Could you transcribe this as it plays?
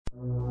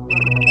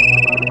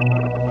Hello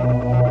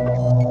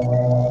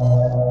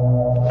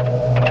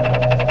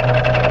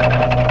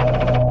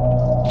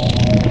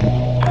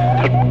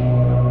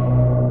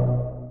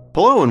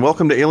and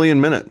welcome to Alien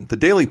Minute, the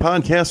daily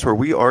podcast where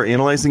we are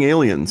analyzing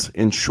aliens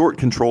in short,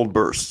 controlled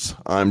bursts.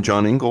 I'm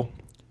John Engel.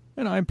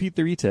 And I'm Pete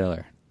the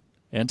Retailer.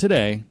 And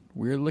today,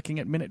 we're looking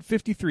at minute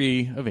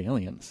 53 of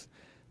Aliens.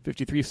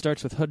 53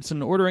 starts with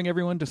Hudson ordering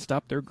everyone to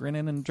stop their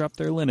grinning and drop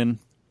their linen.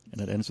 And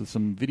it ends with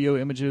some video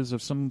images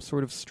of some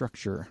sort of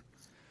structure.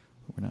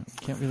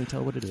 Can't really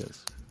tell what it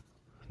is.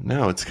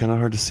 No, it's kind of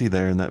hard to see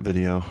there in that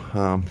video.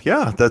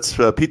 That's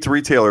Pete the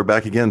Retailer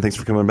back again. Thanks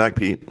for coming back,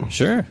 Pete.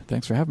 Sure.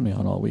 Thanks for having me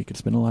on all week.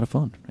 It's been a lot of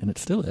fun, and it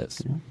still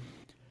is.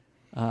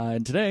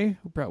 And today,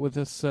 we brought with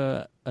us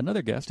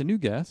another guest, a new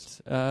guest.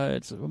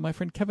 It's my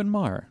friend Kevin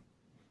Marr.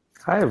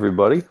 Hi,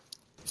 everybody.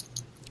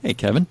 Hey,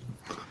 Kevin.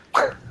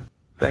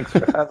 Thanks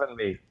for having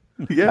me.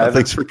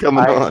 Thanks for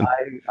coming on.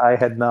 I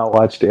had not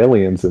watched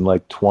Aliens in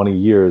like 20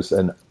 years,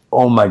 and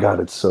oh my God,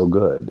 it's so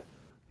good.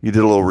 You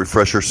did a little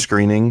refresher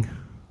screening?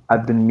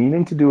 I've been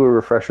meaning to do a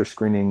refresher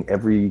screening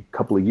every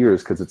couple of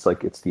years because it's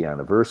the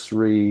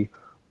anniversary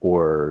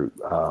or,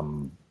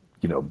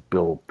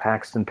 Bill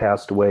Paxton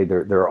passed away.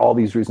 There are all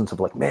these reasons of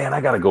like, man,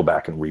 I got to go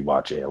back and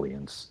rewatch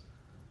Aliens.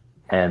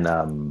 And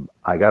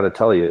I got to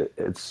tell you,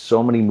 it's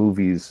so many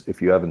movies,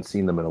 if you haven't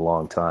seen them in a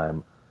long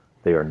time,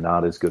 they are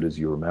not as good as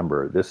you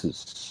remember. This is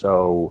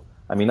so,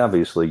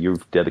 obviously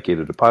you've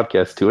dedicated a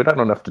podcast to it. I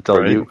don't have to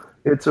tell you.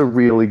 It's a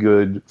really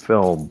good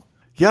film.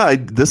 Yeah,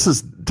 this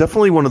is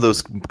definitely one of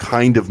those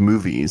kind of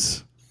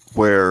movies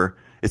where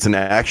it's an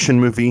action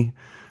movie.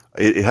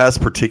 It has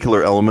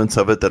particular elements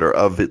of it that are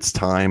of its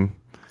time.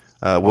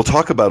 We'll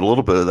talk about a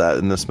little bit of that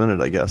in this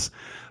minute, I guess.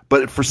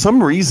 But for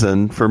some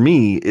reason, for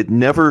me, it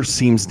never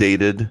seems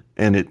dated,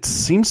 and it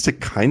seems to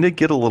kind of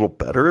get a little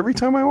better every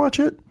time I watch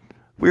it,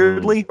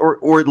 weirdly.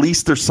 Or at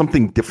least there's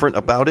something different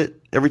about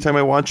it every time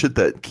I watch it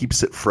that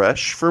keeps it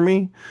fresh for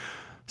me.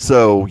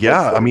 So,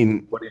 yeah,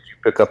 what did you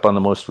pick up on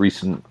the most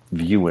recent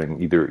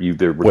viewing,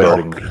 either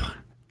regarding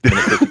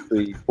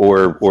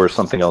or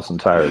something else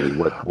entirely?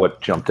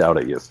 What jumped out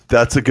at you?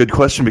 That's a good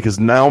question,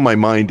 because now my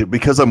mind,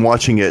 because I'm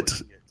watching it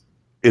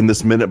in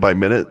this minute by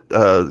minute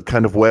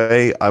kind of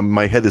way,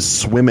 my head is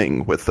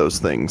swimming with those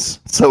things.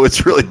 So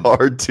it's really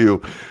hard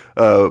to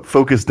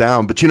focus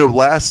down. But,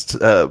 last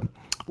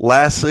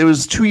it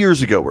was 2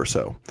 years ago or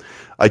so,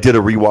 I did a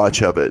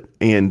rewatch of it,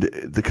 and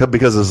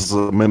because this is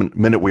a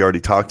minute we already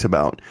talked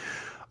about,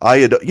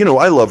 I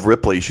love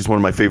Ripley. She's one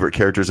of my favorite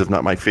characters, if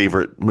not my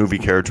favorite movie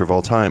character of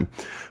all time.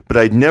 But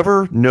I'd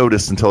never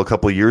noticed until a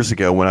couple of years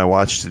ago when I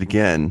watched it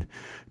again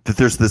that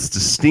there's this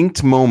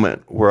distinct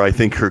moment where I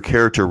think her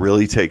character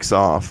really takes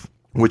off,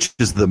 which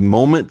is the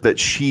moment that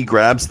she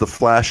grabs the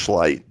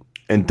flashlight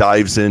and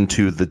dives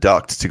into the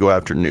duct to go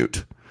after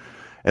Newt.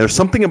 And there's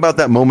something about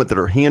that moment that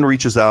her hand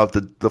reaches out,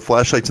 the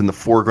flashlight's in the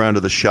foreground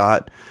of the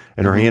shot,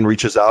 and her hand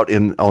reaches out,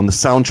 and on the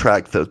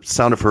soundtrack, the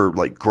sound of her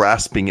like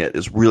grasping it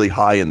is really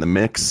high in the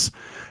mix.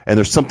 And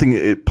there's something,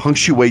 it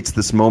punctuates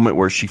this moment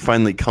where she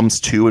finally comes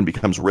to and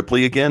becomes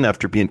Ripley again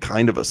after being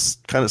kind of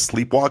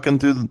sleepwalking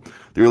through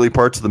the early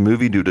parts of the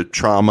movie due to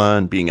trauma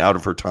and being out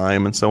of her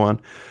time and so on.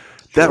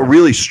 Sure. That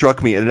really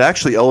struck me, and it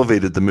actually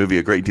elevated the movie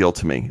a great deal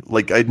to me.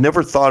 Like, I'd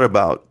never thought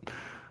about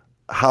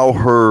how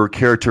her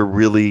character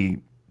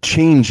really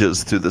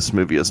changes through this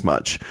movie as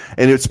much.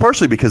 And it's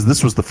partially because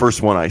this was the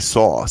first one I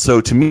saw.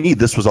 So to me,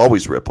 this was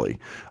always Ripley.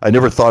 I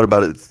never thought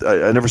about it.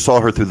 I never saw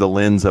her through the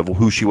lens of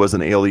who she was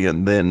in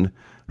Alien, then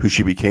who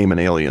she became in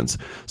Aliens.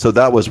 So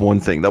that was one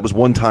thing. That was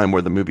one time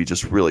where the movie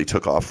just really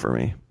took off for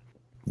me.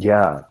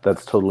 Yeah,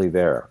 that's totally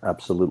there.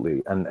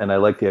 Absolutely. And I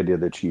like the idea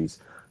that she's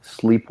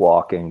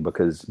sleepwalking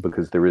because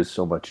there is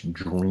so much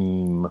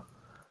dream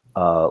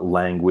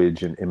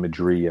language and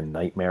imagery and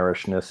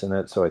nightmarishness in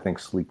it. So I think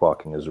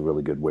sleepwalking is a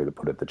really good way to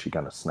put it, that she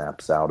kind of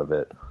snaps out of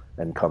it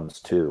and comes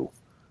to.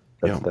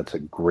 That's a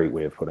great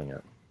way of putting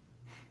it.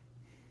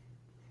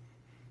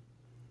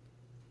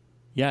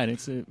 Yeah, and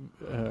it's I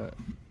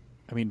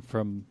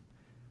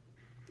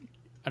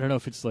don't know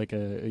if it's like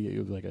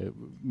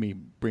me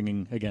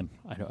bringing, again,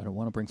 I don't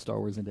want to bring Star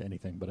Wars into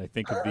anything, but I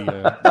think of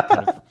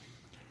the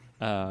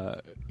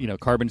kind of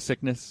carbon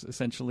sickness,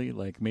 essentially,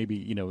 like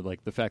maybe,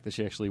 like the fact that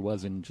she actually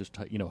was in just,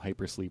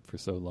 hypersleep for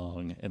so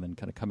long and then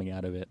kind of coming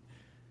out of it,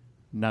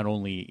 not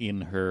only in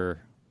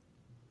her,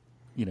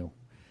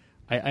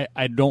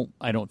 I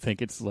don't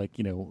think it's like,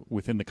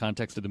 within the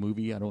context of the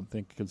movie, I don't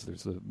think, because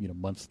there's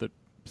months that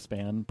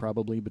span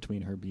probably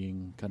between her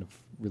being kind of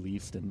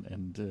released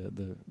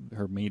and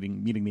her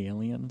meeting the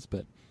aliens,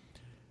 but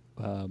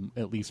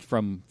at least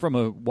from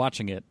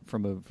watching it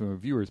from a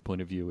viewer's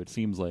point of view, it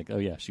seems like, oh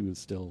yeah, she was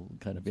still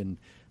kind of in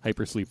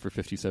hypersleep for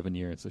 57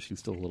 years, so she's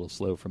still a little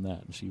slow from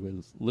that, and she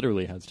was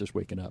literally has just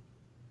waken up.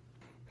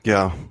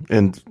 Yeah,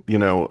 and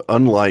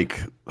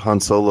unlike Han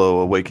Solo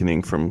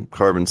awakening from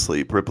carbon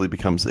sleep, Ripley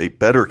becomes a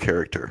better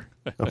character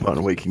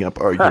upon waking up,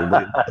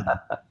 arguably.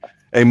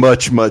 A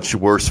much, much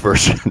worse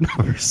version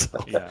of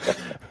herself. Yeah.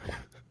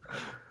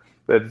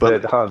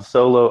 That Han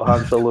Solo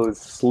is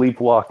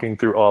sleepwalking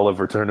through all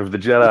of Return of the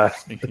Jedi.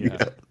 Yeah.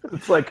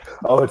 It's like,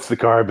 oh, it's the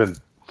carbon.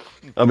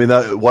 I mean,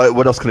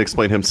 what else can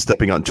explain him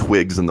stepping on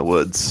twigs in the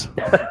woods?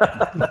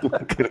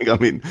 I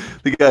mean,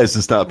 the guy's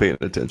just not paying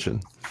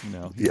attention.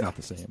 No, he's not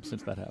the same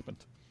since that happened.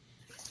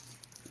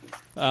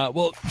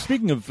 Well,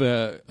 speaking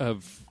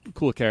of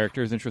cool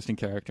characters, interesting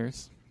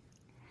characters,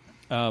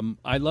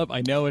 I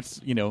know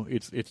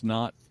it's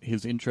not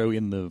his intro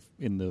in the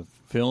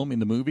film, in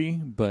the movie,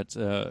 but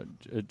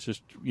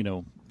just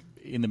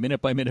in the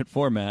minute by minute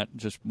format,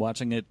 just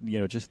watching it,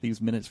 just these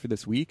minutes for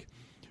this week.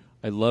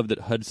 I love that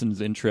Hudson's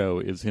intro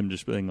is him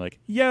just being like,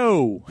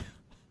 "Yo,"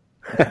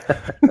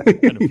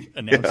 kind of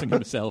announcing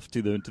himself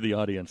to the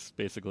audience,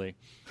 basically,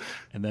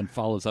 and then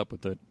follows up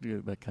with that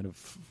kind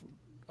of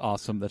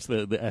awesome. That's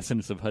the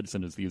essence of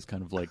Hudson, is these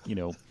kind of like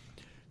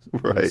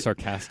right.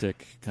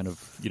 sarcastic kind of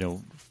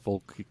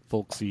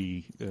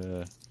folksy.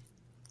 I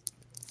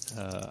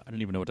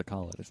don't even know what to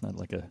call it. It's not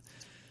like a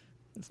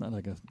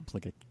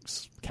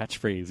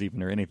catchphrase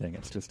even or anything.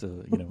 It's just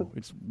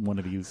it's one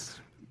of these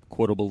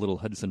quotable little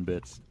Hudson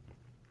bits.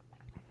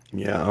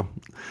 Yeah.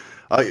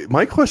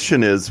 My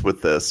question is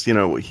with this,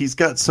 he's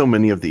got so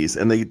many of these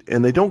and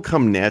they don't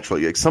come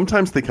naturally. Like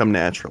sometimes they come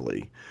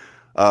naturally.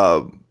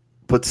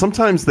 But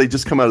sometimes they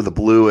just come out of the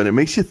blue and it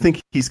makes you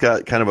think he's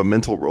got kind of a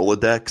mental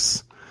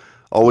Rolodex,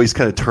 always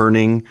kind of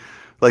turning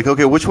like,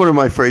 okay, which one of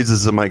my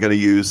phrases am I going to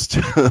use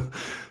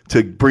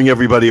to bring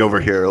everybody over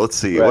here? Let's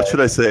see. Right. What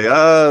should I say?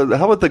 How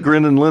about the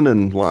grin and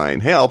linen line?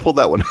 Hey, I'll pull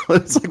that one out.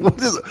 It's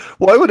like,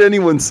 why would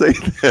anyone say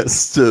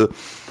this to,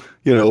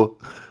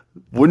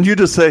 wouldn't you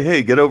just say,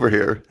 hey, get over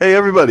here. Hey,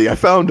 everybody, I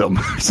found him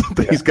or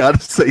something. Yeah. He's got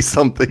to say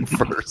something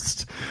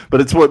first. But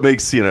it's what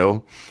makes,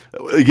 again,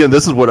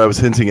 this is what I was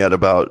hinting at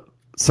about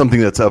something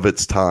that's of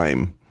its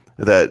time,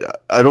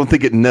 that I don't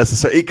think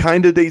it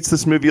kind of dates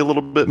this movie a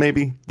little bit,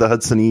 maybe, the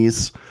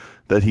Hudsonese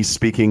that he's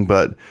speaking.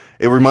 But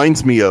it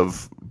reminds me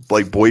of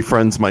like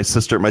boyfriends my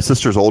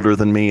sister's older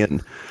than me,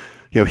 and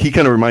he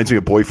kind of reminds me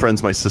of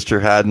boyfriends my sister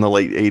had in the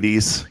late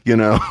 80s,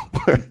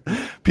 where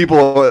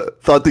people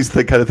thought these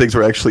kind of things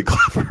were actually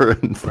clever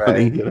and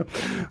funny. Right.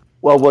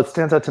 Well, what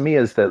stands out to me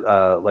is that,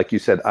 like you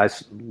said, I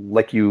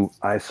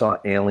saw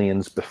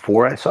Aliens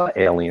before I saw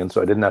Aliens,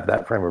 so I didn't have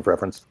that frame of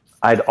reference.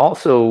 I'd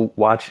also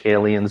watched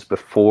Aliens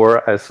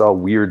before I saw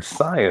Weird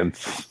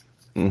Science.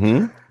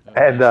 Mm-hmm.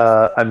 And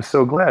I'm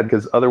so glad,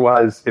 because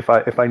otherwise, if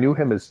I knew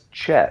him as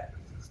Chet,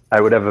 I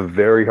would have a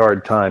very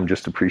hard time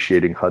just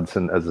appreciating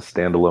Hudson as a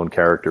standalone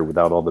character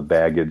without all the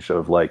baggage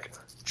of like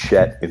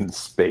Chet in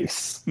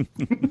space.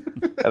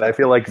 And I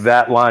feel like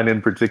that line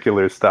in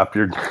particular, "Stop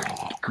your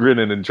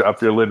grinning and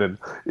drop your linen,"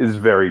 is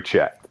very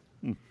Chet.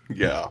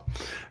 Yeah.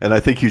 And I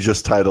think you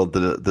just titled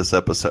this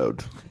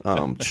episode,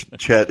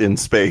 Chet in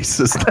Space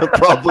is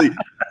probably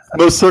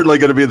most certainly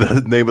going to be the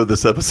name of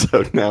this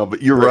episode now.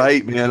 But you're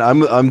right, man.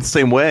 I'm the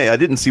same way. I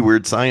didn't see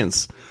Weird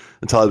Science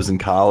until I was in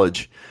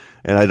college.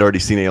 And I'd already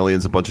seen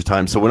Aliens a bunch of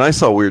times. So when I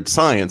saw Weird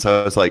Science,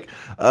 I was like,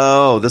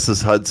 oh, this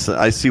is Hudson.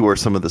 I see where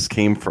some of this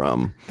came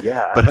from.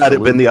 Yeah. But had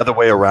it been the other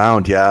way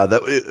around, I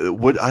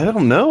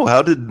don't know.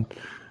 How did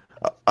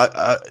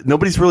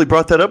nobody's really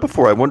brought that up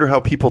before. I wonder how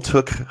people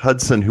took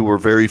Hudson who were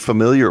very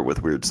familiar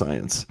with Weird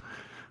Science.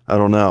 I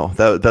don't know.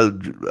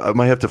 That I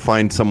might have to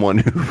find someone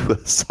who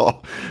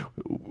saw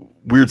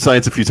Weird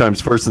Science a few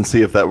times first and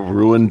see if that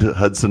ruined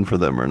Hudson for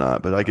them or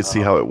not. But I could see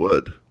how it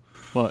would.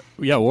 Well,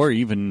 yeah, or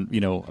even,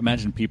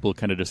 imagine people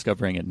kind of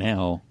discovering it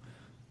now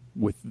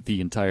with the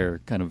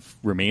entire kind of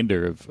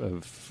remainder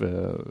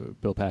of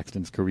Bill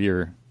Paxton's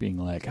career being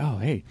like, oh,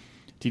 hey,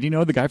 did you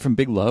know the guy from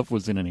Big Love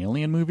was in an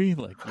Alien movie?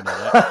 Like,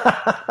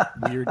 that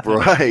weird thing.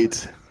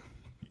 Right.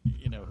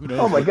 Who knows?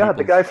 Oh, my God,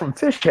 the guy from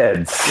Fish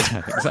Heads.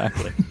 Yeah,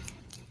 exactly.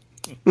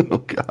 Oh,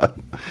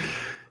 God.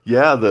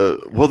 Yeah,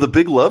 the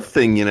Big Love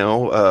thing,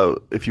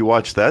 if you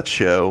watch that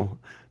show,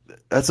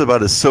 that's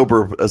about as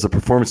sober as a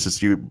performance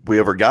as we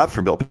ever got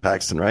from Bill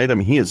Paxton, right? I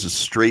mean, he is just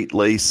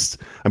straight-laced.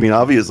 I mean,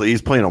 obviously,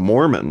 he's playing a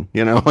Mormon,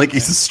 like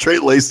he's as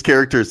straight-laced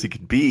character as he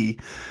could be.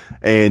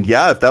 And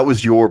yeah, if that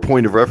was your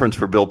point of reference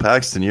for Bill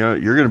Paxton, you're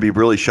going to be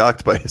really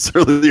shocked by his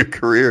earlier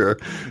career.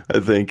 I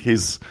think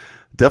he's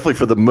definitely,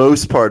 for the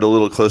most part, a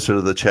little closer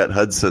to the Chet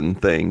Hudson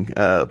thing.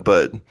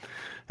 But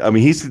I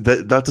mean, he's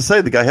not to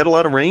say the guy had a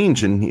lot of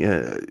range, and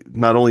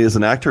not only as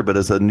an actor, but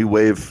as a new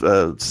wave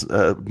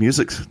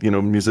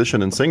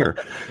musician and singer.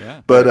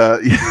 Yeah.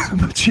 But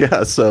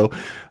so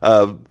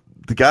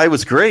the guy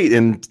was great,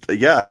 and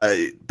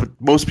but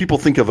most people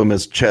think of him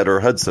as Chet or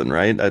Hudson,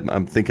 right?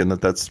 I'm thinking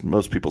that's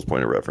most people's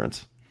point of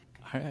reference.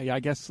 I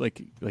guess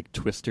like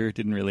Twister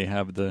didn't really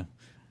have the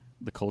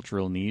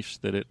cultural niche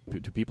that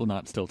do people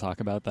not still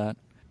talk about that?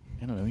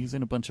 I don't know. He's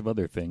in a bunch of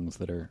other things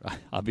that are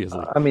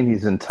obviously. I mean,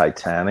 he's in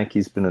Titanic.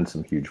 He's been in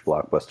some huge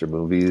blockbuster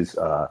movies.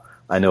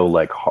 I know,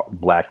 like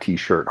black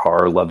T-shirt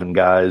horror loving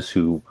guys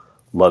who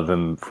love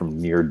him from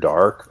Near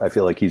Dark. I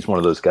feel like he's one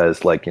of those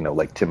guys, like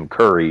Tim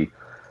Curry,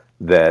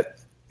 that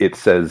it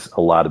says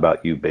a lot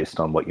about you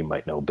based on what you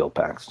might know Bill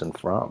Paxton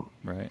from.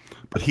 Right.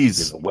 But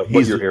he's what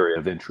your area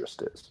of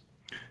interest is.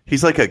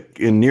 He's like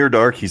in Near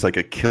Dark. He's like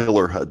a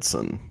killer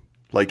Hudson.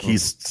 Like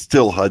he's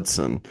still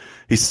Hudson.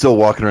 He's still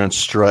walking around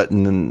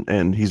strutting,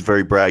 and he's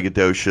very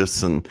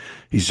braggadocious, and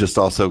he's just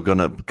also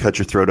gonna cut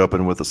your throat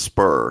open with a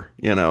spur.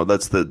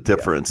 That's the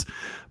difference. Yeah.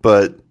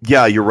 But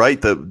yeah, you're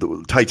right.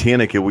 The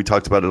Titanic, we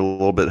talked about it a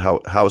little bit,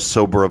 how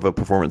sober of a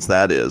performance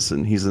that is,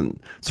 and it's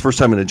the first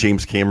time in a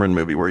James Cameron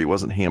movie where he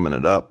wasn't hamming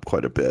it up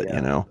quite a bit,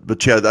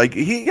 But yeah,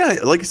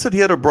 like I said, he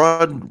had a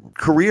broad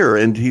career,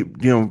 and he,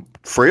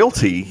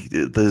 Frailty,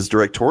 his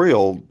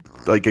directorial,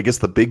 like I guess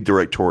the big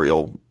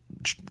directorial,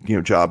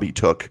 job he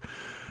took.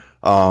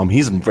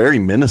 He's very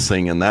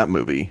menacing in that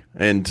movie,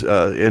 and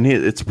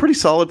it's a pretty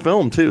solid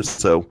film too.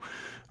 So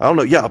I don't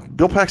know. Yeah,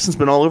 Bill Paxton's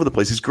been all over the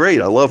place. He's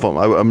great. I love him.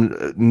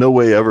 I'm no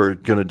way ever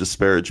going to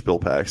disparage Bill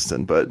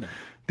Paxton, but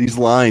these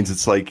lines,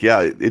 it's like,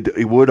 yeah,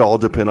 it would all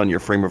depend on your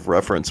frame of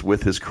reference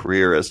with his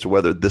career as to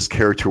whether this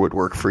character would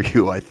work for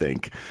you. I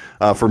think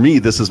for me,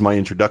 this is my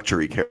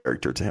introductory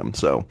character to him,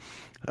 so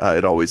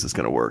it always is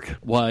going to work.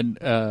 One,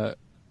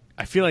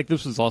 I feel like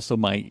this was also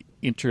my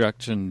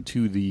introduction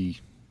to the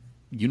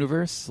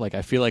universe. Like,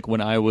 I feel like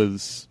when I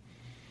was,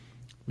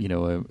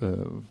 a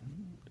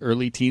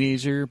early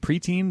teenager,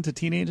 preteen to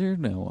teenager.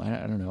 No,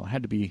 I don't know. I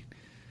had to be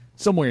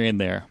somewhere in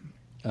there.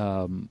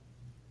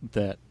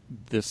 That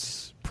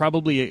this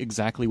probably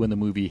exactly when the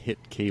movie hit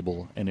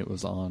cable and it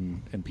was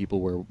on, and people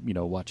were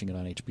watching it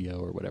on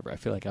HBO or whatever. I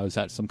feel like I was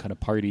at some kind of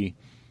party,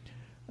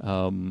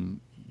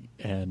 and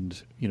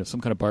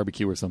some kind of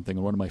barbecue or something,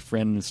 and one of my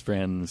friends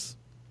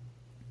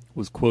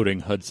was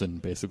quoting Hudson,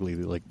 basically,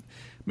 like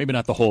maybe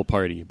not the whole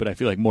party, but I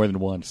feel like more than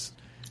once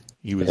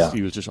he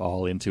was just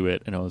all into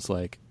it, and I was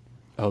like,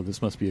 oh,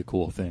 this must be a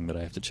cool thing that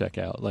I have to check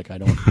out. Like, I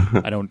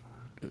don't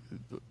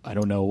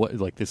know what,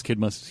 like, this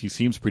kid he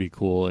seems pretty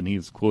cool, and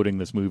he's quoting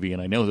this movie,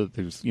 and I know that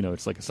there's,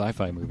 it's like a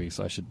sci-fi movie,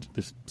 so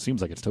this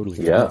seems like it's totally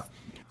fun.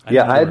 I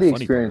had the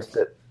experience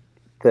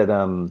that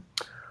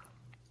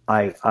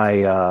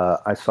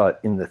I saw it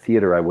in the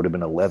theater. I would have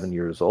been 11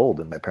 years old,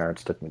 and my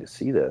parents took me to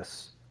see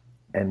this.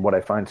 And what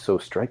I find so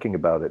striking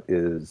about it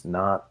is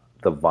not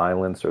the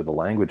violence or the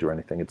language or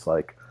anything. It's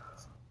like,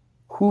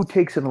 who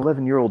takes an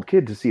 11-year-old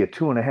kid to see a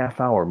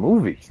 2.5-hour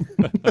movie?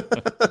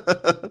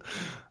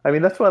 I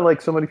mean, that's why,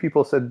 like, so many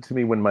people said to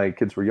me when my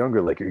kids were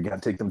younger, like, you're going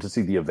to take them to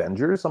see the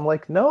Avengers? I'm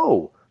like,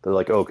 no. They're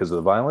like, oh, because of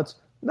the violence?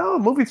 No, the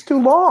movie's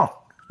too long.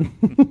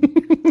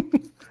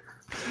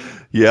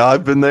 Yeah,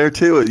 I've been there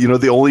too.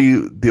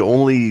 The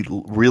only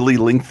really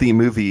lengthy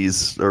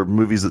movies, or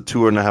movies at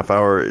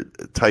 2.5-hour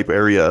type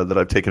area, that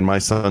I've taken my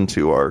son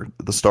to are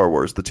the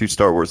two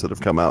Star Wars that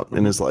have come out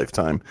in his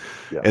lifetime.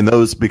 Yeah. And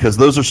because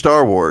those are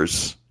Star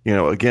Wars,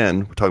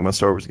 again, we're talking about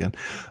Star Wars again.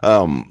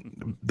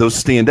 Those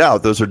stand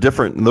out. Those are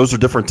different. And those are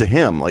different to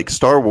him. Like,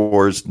 Star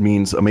Wars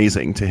means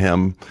amazing to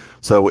him.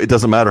 So it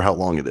doesn't matter how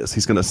long it is.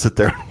 He's going to sit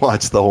there and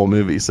watch the whole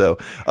movie. So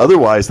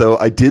otherwise, though,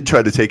 I did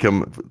try to take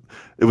him.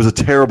 It was a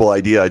terrible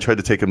idea. I tried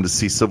to take him to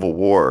see Civil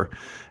War,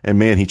 and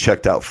man, he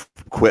checked out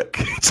quick.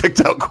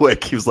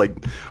 He was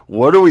like,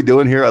 what are we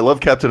doing here? I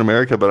love Captain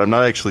America, but I'm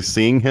not actually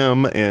seeing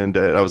him. And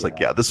I was like,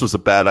 yeah, this was a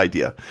bad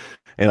idea.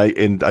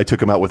 And I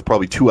took him out with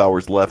probably 2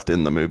 hours left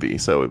in the movie.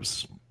 So it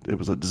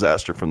was a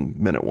disaster from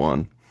minute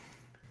one.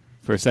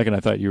 For a second, I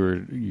thought you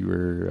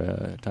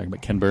were talking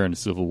about Ken Burns'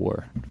 Civil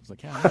War. I was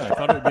like, yeah, I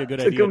thought it would be a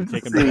good idea to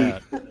take him to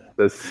that.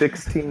 The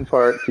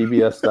 16-part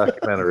PBS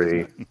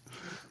documentary.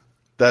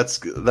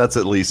 That's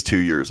at least 2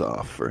 years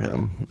off for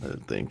him, I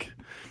think.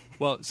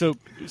 Well, so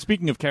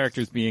speaking of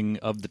characters being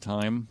of the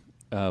time,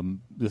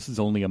 this is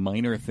only a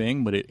minor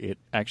thing, but it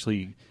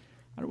actually,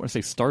 I don't want to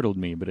say startled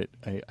me, but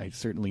I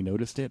certainly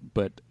noticed it.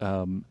 But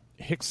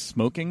Hicks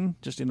smoking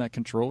just in that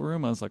control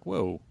room, I was like,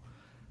 whoa.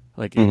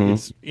 Like,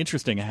 it's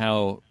interesting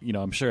how,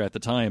 I'm sure at the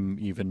time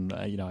even,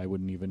 I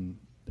wouldn't even,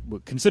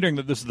 considering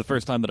that this is the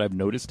first time that I've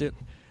noticed it,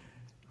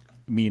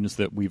 means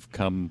that we've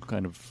come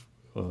kind of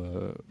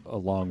a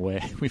long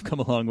way. We've come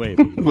a long way.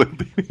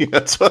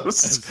 That's what I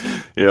was,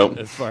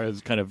 as far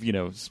as kind of,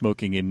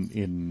 smoking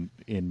in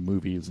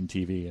movies and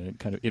TV, and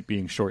kind of it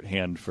being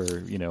shorthand for,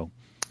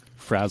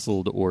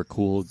 frazzled or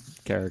cool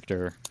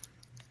character.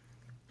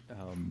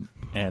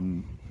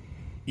 And,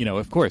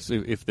 of course,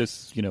 if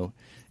this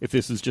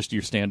is just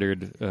your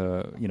standard,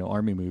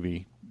 army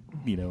movie,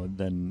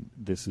 then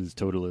this is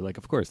totally like,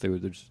 of course,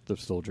 the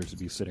soldiers would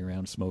be sitting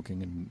around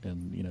smoking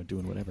and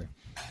doing whatever.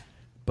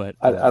 But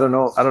I don't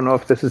know. I don't know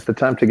if this is the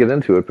time to get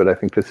into it, but I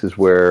think this is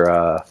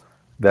where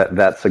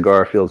that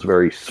cigar feels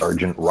very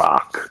Sergeant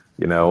Rock.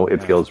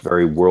 It feels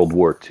very World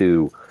War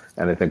II.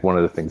 And I think one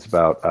of the things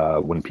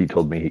about when Pete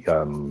told me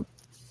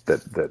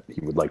that he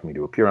would like me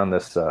to appear on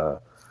this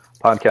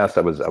podcast,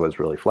 I was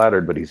really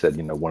flattered. But he said,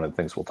 one of the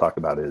things we'll talk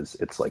about is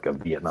it's like a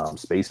Vietnam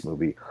space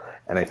movie.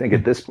 And I think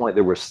at this point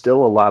there were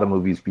still a lot of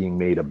movies being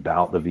made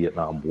about the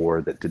Vietnam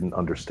War that didn't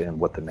understand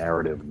what the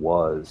narrative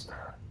was.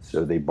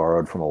 So they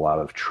borrowed from a lot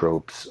of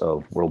tropes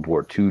of World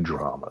War II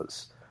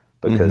dramas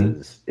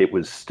because it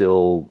was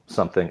still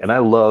something. And I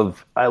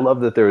love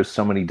that there are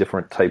so many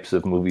different types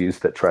of movies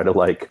that try to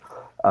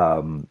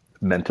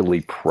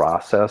mentally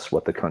process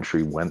what the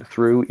country went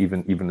through,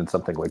 even in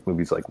something like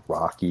movies like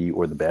Rocky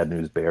or The Bad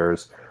News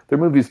Bears. They're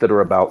movies that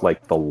are about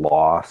like the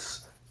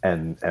loss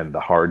and the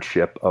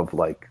hardship of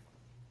like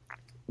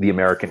the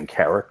American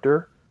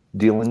character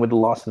dealing with the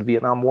loss of the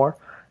Vietnam War.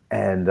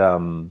 And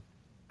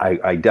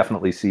I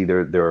definitely see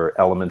there are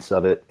elements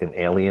of it in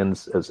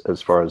Aliens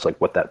as far as like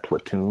what that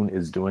platoon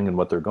is doing and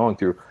what they're going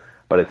through.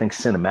 But I think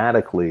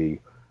cinematically,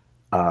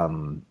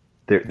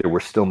 there were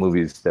still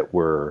movies that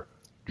were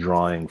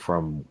drawing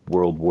from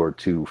World War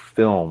II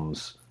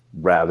films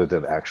rather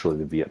than actually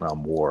the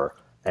Vietnam War.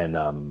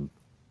 And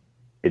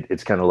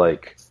it's kind of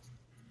like,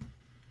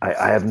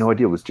 I have no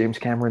idea. Was James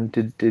Cameron,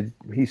 did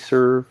he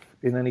serve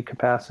in any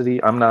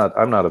capacity? I'm not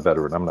a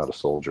veteran. I'm not a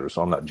soldier,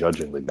 so I'm not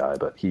judging the guy.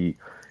 But he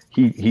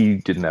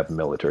didn't have a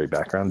military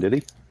background, did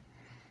he?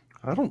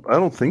 I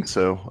don't think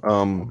so.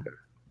 Okay.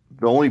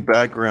 The only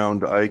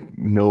background I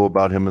know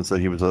about him is that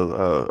he was a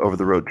over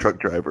the road truck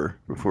driver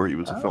before he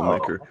was a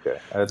filmmaker. Okay,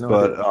 I had no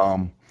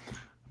idea.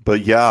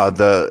 But yeah,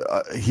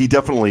 he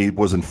definitely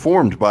was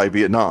informed by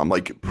Vietnam,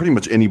 like pretty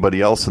much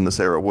anybody else in this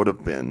era would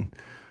have been.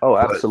 Oh,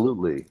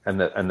 absolutely.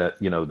 And that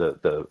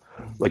the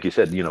like you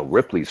said,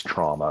 Ripley's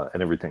trauma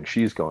and everything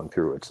she's going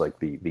through. It's like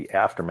the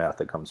aftermath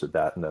that comes with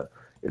that, and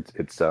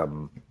it's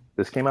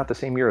this came out the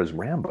same year as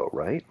Rambo,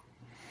 right?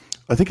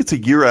 I think it's a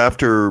year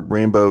after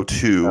Rambo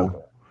 2. Okay.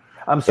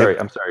 I'm sorry.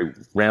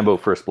 Rambo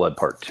First Blood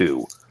Part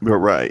 2.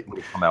 Right.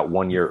 It come out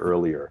 1 year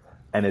earlier.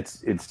 And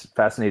it's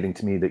fascinating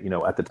to me that,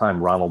 at the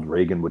time Ronald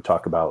Reagan would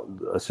talk about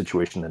a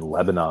situation in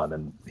Lebanon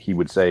and he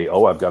would say,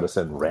 "Oh, I've got to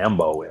send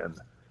Rambo in.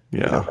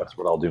 Yeah. That's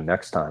what I'll do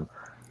next time."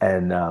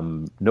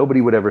 And nobody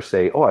would ever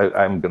say, "Oh,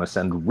 I'm going to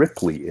send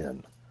Ripley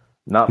in."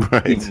 Not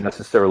right. even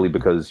necessarily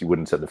because you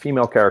wouldn't send the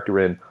female character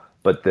in,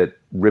 but that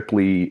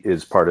Ripley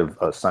is part of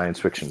a science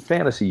fiction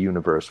fantasy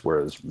universe,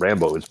 whereas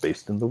Rambo is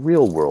based in the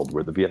real world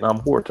where the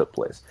Vietnam War took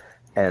place.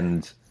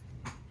 And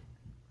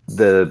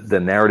the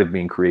narrative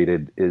being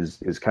created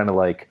is kind of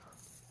like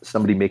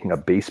somebody making a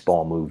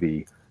baseball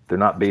movie. They're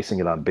not basing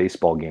it on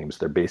baseball games.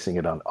 They're basing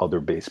it on other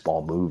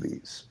baseball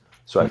movies.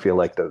 So I feel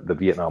like the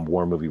Vietnam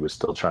War movie was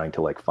still trying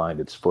to like find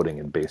its footing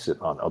and base it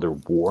on other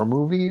war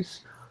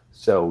movies.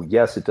 So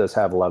yes, it does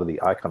have a lot of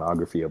the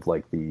iconography of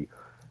like the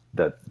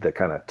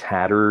kind of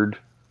tattered,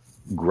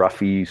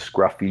 gruffy,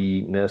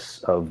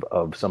 scruffiness of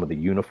some of the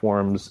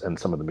uniforms and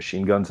some of the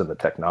machine guns and the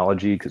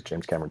technology, because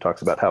James Cameron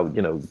talks about how,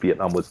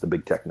 Vietnam was the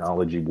big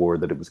technology war,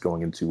 that it was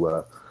going into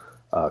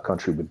a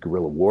country with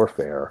guerrilla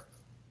warfare,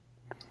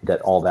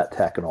 that all that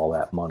tech and all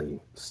that money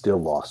still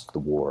lost the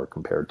war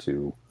compared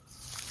to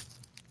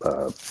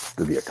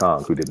the Viet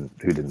Cong, who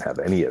didn't have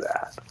any of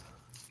that.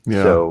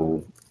 Yeah.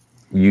 So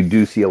you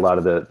do see a lot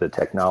of the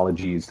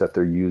technologies that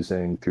they're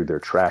using through their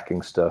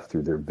tracking stuff,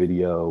 through their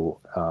video,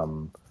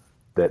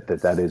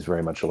 that is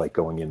very much like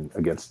going in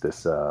against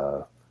this,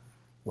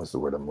 what's the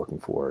word I'm looking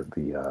for?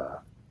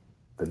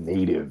 The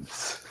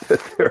natives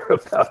that they're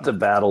about to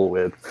battle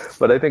with.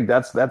 But I think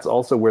that's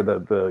also where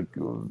the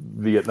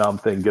Vietnam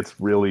thing gets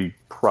really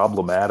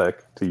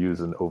problematic, to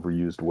use an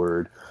overused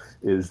word,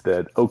 is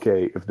that,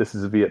 okay, if this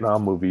is a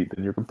Vietnam movie,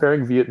 then you're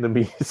comparing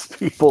Vietnamese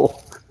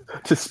people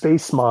to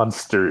space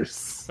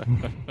monsters.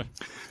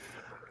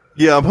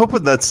 Yeah, I'm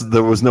hoping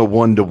there was no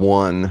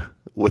 1-to-1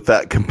 with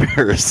that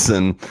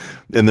comparison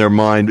in their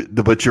mind.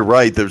 But you're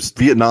right, there's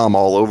Vietnam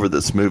all over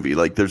this movie.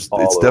 Like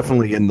it's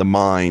definitely in the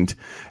mind,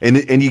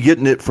 and you're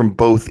getting it from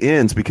both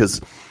ends, because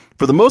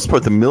for the most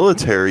part the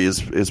military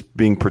is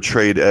being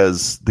portrayed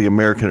as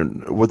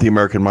what the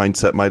American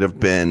mindset might have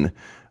been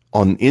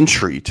on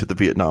entry to the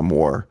Vietnam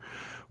War,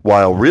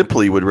 while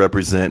Ripley would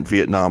represent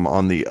Vietnam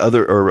on the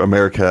other, or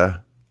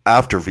America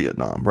after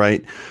Vietnam,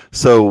 right?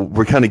 So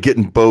we're kind of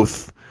getting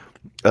both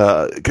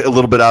a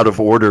little bit out of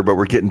order, but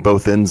we're getting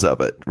both ends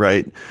of it,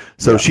 right?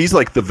 So she's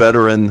like the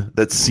veteran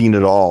that's seen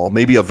it all,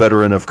 maybe a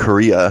veteran of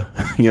Korea,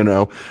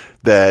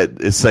 that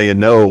is saying,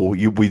 no,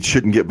 we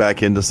shouldn't get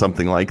back into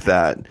something like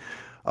that.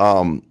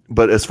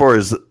 But as far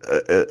as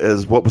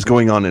what was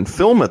going on in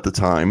film at the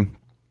time,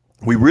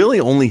 we really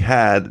only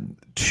had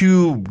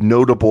two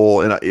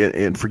notable,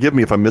 and forgive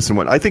me if I'm missing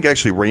one. I think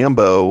actually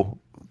Rambo,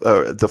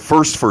 the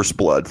First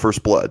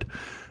Blood,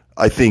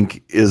 I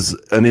think is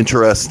an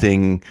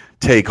interesting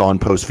take on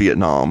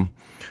post-Vietnam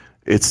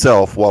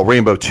itself, while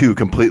Rambo 2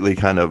 completely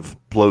kind of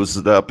blows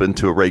it up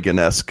into a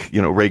Reagan-esque,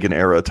 Reagan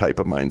era type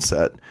of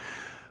mindset.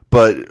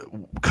 But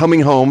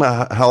Coming Home,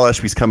 Hal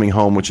Ashby's Coming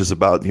Home, which is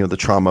about, the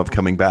trauma of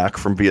coming back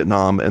from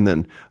Vietnam, and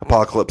then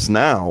Apocalypse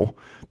Now,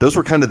 those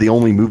were kind of the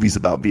only movies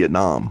about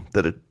Vietnam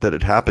that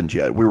had happened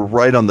yet. We were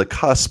right on the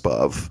cusp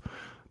of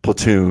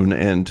Platoon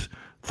and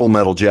Full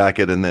Metal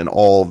Jacket, and then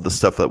all of the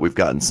stuff that we've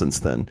gotten since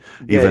then.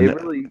 Yeah,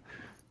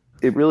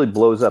 it really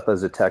blows up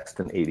as a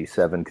text in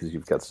 '87, because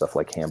you've got stuff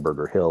like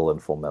Hamburger Hill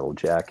and Full Metal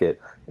Jacket.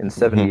 In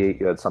 '78,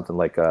 you had something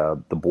like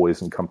The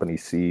Boys and Company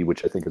C,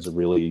 which I think is a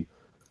really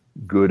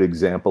good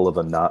example of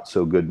a not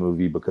so good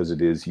movie, because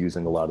it is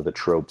using a lot of the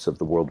tropes of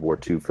the World War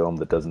II film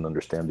that doesn't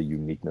understand the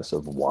uniqueness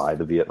of why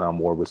the Vietnam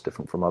War was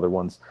different from other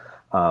ones,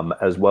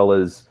 as well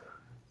as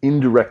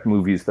indirect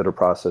movies that are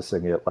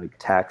processing it, like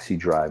Taxi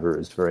Driver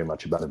is very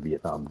much about a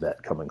Vietnam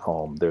vet coming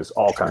home. There's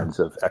all kinds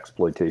of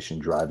exploitation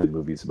drive-in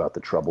movies about the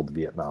troubled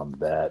Vietnam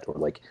vet, or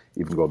like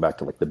even going back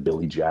to like the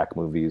Billy Jack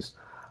movies.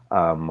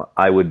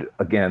 I would,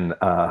 again,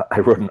 I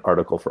wrote an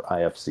article for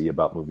IFC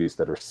about movies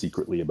that are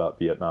secretly about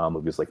Vietnam,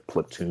 movies like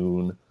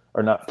Platoon,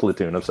 or not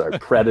Platoon, I'm sorry,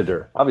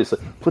 Predator. Obviously,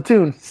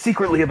 Platoon,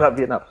 secretly about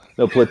Vietnam.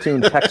 No,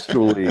 Platoon,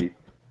 textually,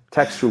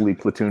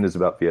 Platoon is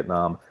about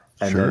Vietnam.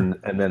 And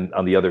then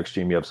on the other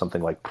extreme, you have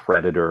something like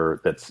Predator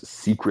that's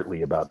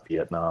secretly about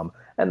Vietnam.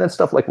 And then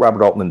stuff like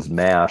Robert Altman's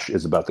MASH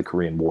is about the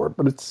Korean War,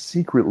 but it's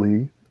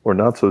secretly, or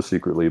not so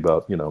secretly,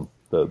 about, you know,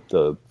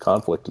 the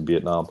conflict in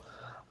Vietnam.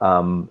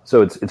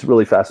 So it's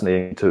really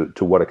fascinating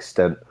to what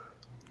extent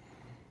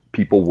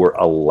people were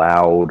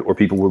allowed, or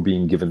people were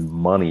being given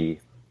money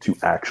to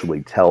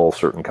actually tell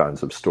certain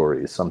kinds of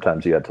stories.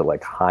 Sometimes you had to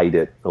like hide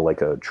it,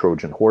 like a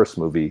Trojan horse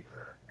movie,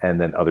 and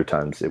then other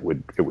times it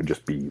would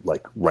just be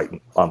like right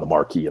on the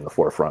marquee in the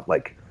forefront,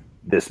 like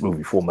this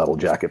movie Full Metal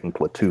Jacket and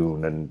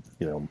Platoon and,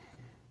 you know,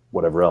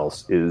 whatever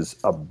else is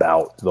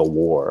about the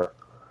war.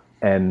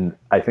 And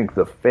I think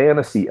the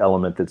fantasy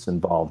element that's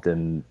involved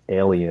in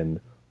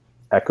Alien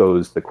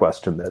echoes the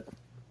question that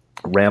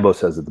Rambo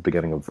says at the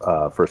beginning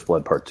of First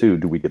Blood Part 2,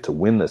 do we get to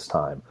win this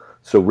time?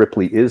 So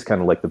Ripley is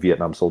kind of like the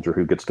Vietnam soldier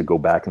who gets to go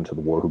back into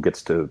the war, who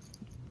gets to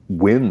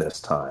win this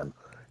time.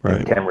 Right.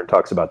 And Cameron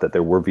talks about that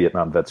there were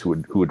Vietnam vets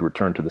who would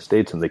return to the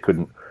States, and they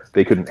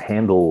couldn't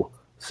handle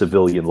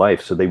civilian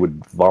life, so they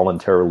would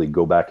voluntarily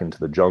go back into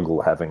the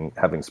jungle,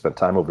 having spent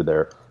time over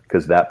there,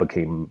 because that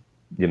became,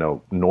 you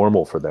know,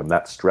 normal for them.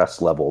 That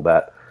stress level,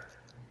 that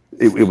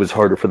it was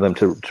harder for them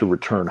to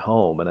return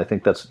home. And I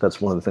think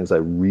that's one of the things I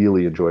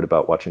really enjoyed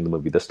about watching the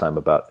movie this time,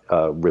 about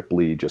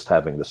Ripley just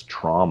having this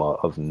trauma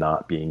of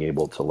not being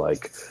able to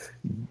like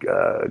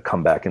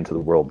come back into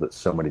the world, that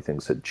so many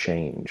things had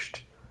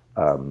changed.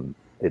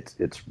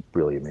 It's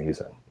really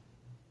amazing.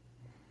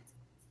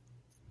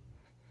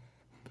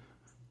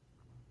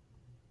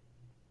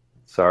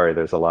 Sorry,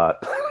 there's a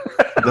lot.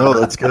 No,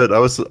 that's good. I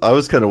was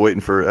kind of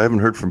waiting for. I haven't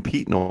heard from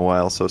Pete in a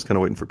while, so I was kind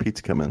of waiting for Pete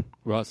to come in.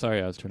 Well,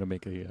 sorry, I was trying to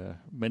make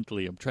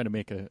mentally. I'm trying to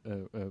make a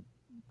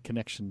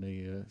connection,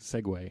 a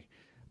segue,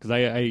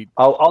 because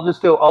I'll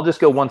just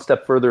go one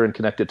step further and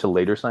connect it to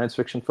later science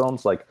fiction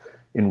films, like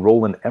in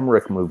Roland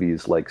Emmerich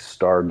movies like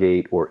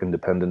Stargate or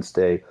Independence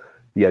Day.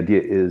 The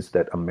idea is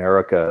that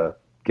America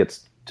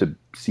gets to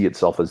see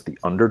itself as the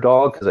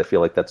underdog, because I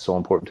feel like that's so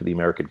important to the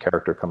American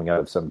character coming out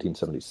of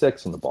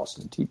 1776 and the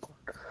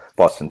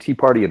Boston Tea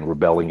Party and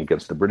rebelling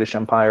against the British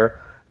Empire,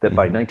 that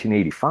by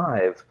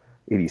 1985,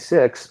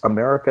 86,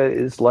 America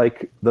is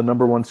like the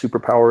number one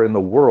superpower in the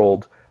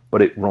world,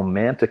 but it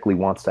romantically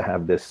wants to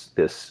have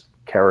this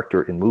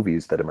character in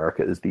movies that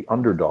America is the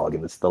underdog,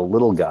 and it's the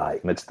little guy,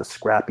 and it's the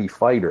scrappy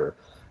fighter.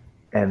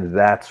 And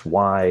that's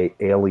why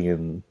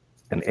Aliens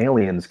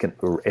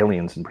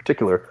in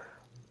particular,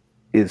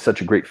 is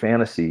such a great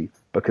fantasy,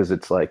 because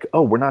it's like,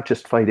 oh, we're not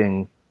just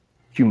fighting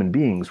human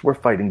beings, we're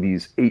fighting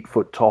these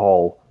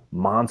 8-foot-tall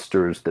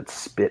monsters that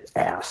spit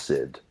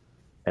acid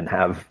and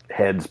have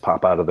heads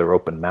pop out of their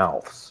open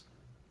mouths.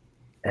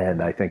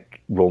 And I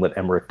think Roland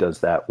Emmerich does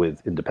that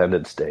with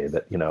Independence Day,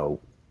 that, you know,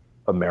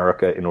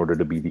 America, in order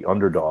to be the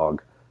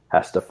underdog,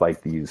 has to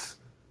fight these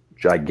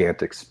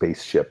gigantic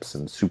spaceships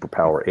and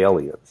superpower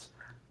aliens.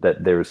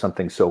 That there's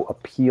something so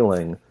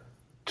appealing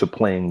to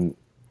playing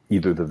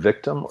either the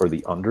victim or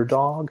the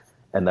underdog,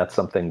 and that's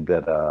something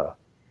that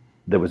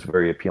was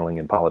very appealing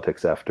in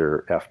politics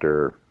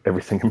after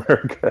everything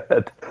America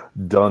had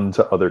done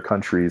to other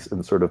countries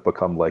and sort of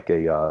become like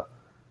a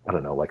I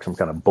don't know, like some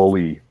kind of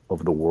bully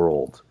of the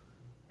world.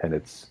 And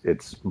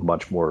it's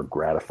much more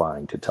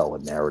gratifying to tell a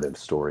narrative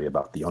story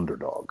about the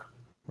underdog.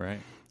 Right.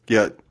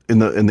 Yeah, in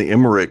the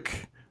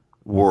Emmerich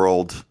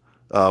world,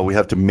 we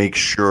have to make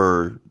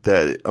sure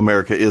that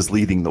America is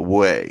leading the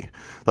way.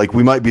 Like,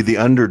 we might be the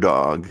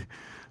underdog,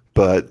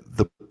 but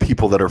the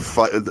people that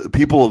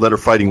are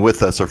fighting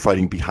with us are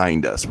fighting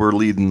behind us. We're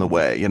leading the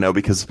way, you know,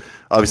 because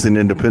obviously in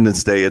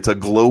Independence Day, it's a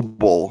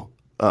global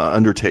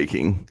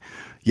undertaking.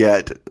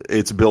 Yet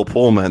it's Bill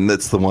Pullman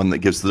that's the one that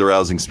gives the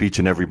rousing speech,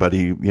 and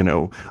everybody, you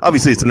know,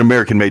 obviously it's an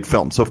American-made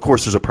film, so of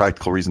course there's a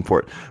practical reason for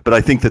it. But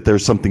I think that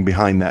there's something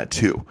behind that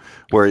too,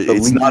 where the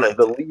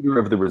leader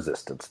of the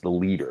resistance, the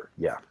leader,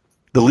 yeah.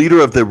 The leader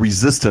of the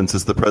resistance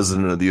is the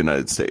president of the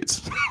United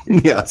States.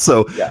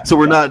 So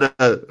we're not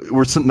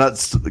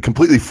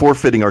completely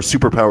forfeiting our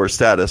superpower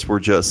status. We're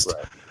just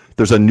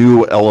there's a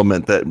new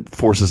element that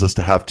forces us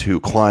to have to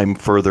climb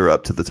further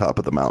up to the top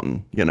of the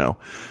mountain. You know,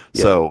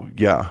 so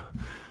yeah.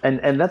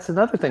 And that's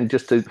another thing,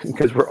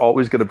 because we're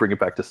always going to bring it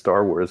back to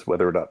Star Wars,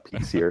 whether or not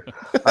Pete's here.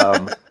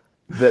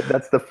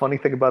 That's the funny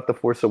thing about The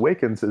Force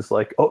Awakens is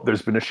like, oh,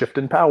 there's been a shift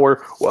in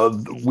power.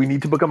 Well, we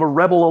need to become a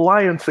rebel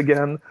alliance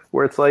again.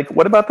 Where it's like,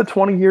 what about the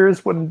 20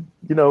 years when,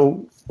 you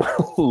know,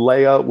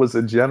 Leia was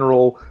a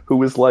general who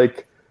was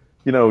like,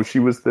 you know, she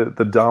was the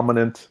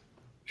dominant.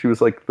 She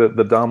was like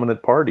the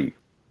dominant party.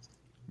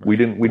 We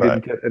didn't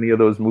get any of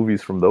those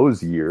movies from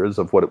those years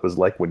of what it was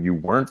like when you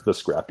weren't the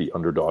scrappy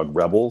underdog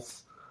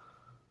rebels.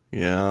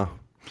 Yeah.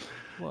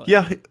 Well,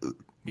 Yeah.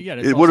 yeah,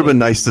 It would have been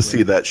nice to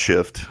see that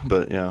shift,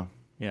 but yeah.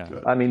 Yeah.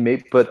 I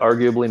mean, but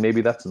arguably,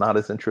 maybe that's not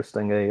as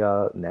interesting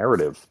a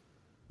narrative.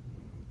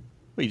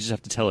 Well, you just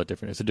have to tell it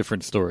different. It's a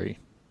different story.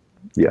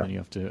 Yeah. And you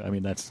have to. I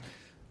mean, that's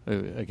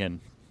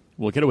again.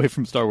 We'll get away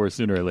from Star Wars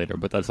sooner or later,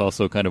 but that's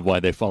also kind of why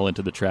they fall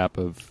into the trap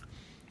of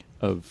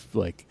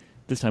like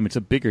this time it's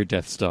a bigger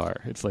Death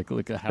Star. It's like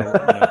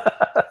how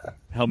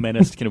how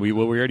menaced can we?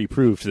 Well, we already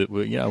proved that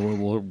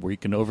we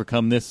can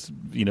overcome this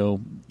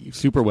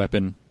super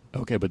weapon.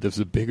 Okay, but there's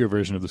a bigger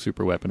version of the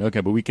super weapon. Okay,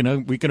 but we can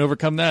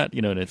overcome that.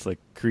 And it's like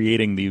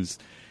creating these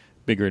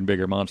bigger and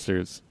bigger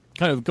monsters.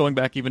 Kind of going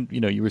back, even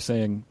you were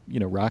saying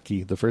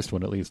Rocky, the first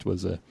one at least,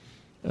 was a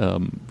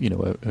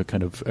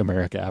kind of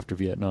America after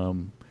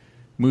Vietnam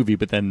movie,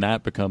 but then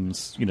that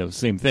becomes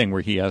same thing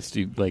where he has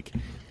to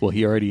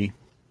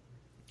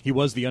he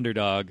was the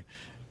underdog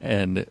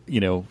and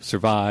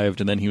survived,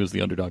 and then he was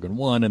the underdog and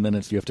won, and then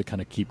you have to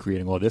kind of keep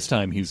creating. Well, this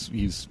time he's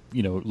he's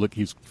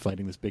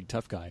fighting this big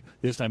tough guy.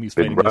 This time he's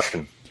fighting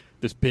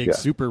this big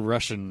super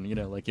Russian. You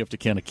have to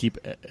kind of keep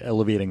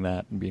elevating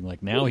that and being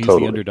like, now he's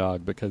the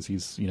underdog because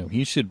he's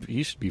he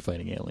should be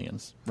fighting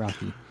aliens.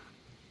 Rocky.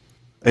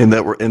 And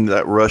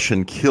that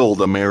Russian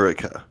killed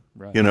America.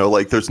 Right.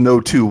 There's no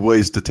two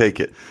ways to take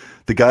it.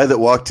 The guy that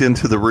walked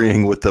into the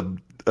ring with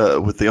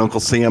the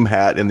Uncle Sam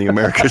hat and the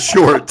America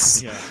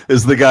shorts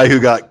is the guy who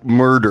got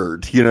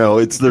murdered.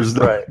 There's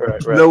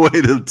no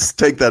way to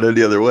take that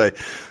any other way.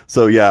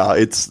 So yeah,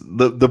 it's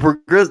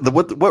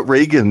what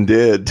Reagan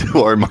did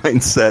to our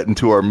mindset and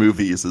to our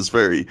movies is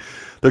very.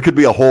 There could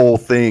be a whole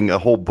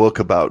book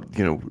about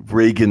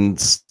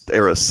Reagan's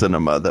era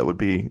cinema that would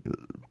be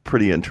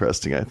pretty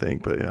interesting, I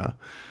think. But yeah.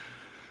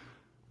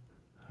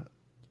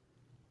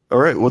 All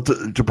right. Well,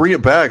 to bring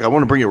it back, I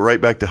want to bring it right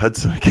back to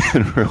Hudson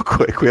again real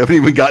quick. We haven't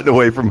even gotten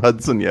away from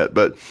Hudson yet,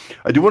 but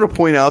I do want to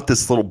point out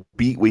this little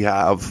beat we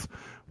have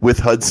with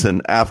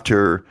Hudson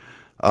after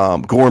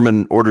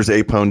Gorman orders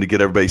Apone to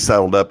get everybody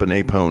saddled up, and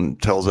Apone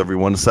tells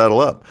everyone to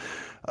saddle up.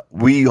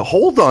 We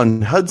hold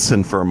on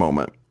Hudson for a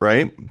moment,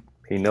 right?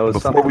 He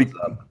knows something's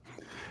up.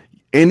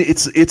 And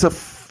it's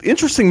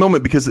interesting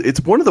moment because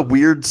it's one of the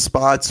weird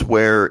spots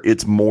where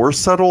it's more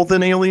subtle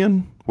than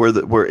Alien,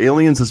 where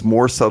Aliens is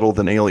more subtle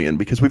than Alien,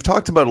 because we've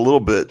talked about a little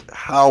bit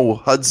how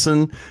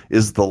Hudson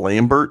is the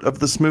Lambert of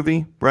this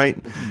movie,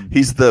 right? Mm-hmm.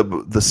 He's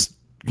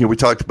we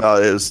talked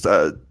about as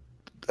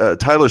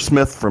Tyler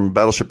Smith from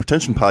Battleship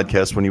Pretension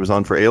podcast when he was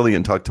on for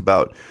Alien talked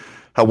about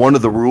how one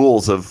of the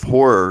rules of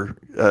horror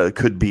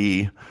could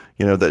be,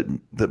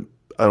 that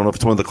I don't know if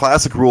it's one of the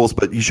classic rules,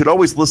 but you should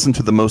always listen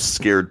to the most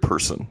scared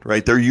person,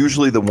 right? They're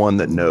usually the one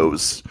that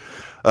knows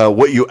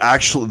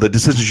the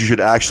decisions you should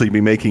actually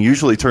be making.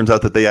 Usually turns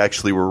out that they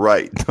actually were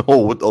right the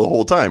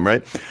whole time,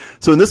 right?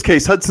 So in this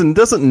case, Hudson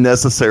doesn't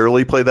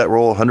necessarily play that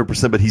role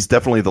 100%, but he's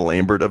definitely the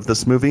Lambert of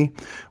this movie.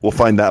 We'll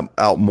find that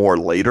out more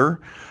later.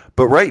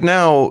 But right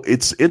now,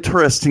 it's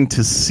interesting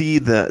to see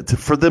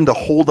for them to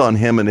hold on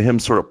him and him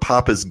sort of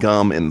pop his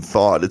gum in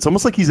thought. It's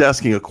almost like he's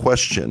asking a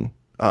question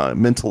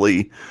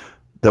mentally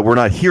that we're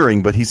not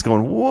hearing, but he's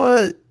going,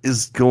 what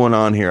is going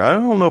on here? I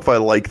don't know if I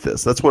like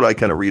this. That's what I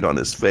kind of read on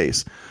his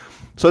face.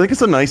 So I think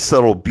it's a nice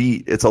subtle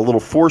beat. It's a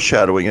little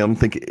foreshadowing. I don't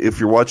think if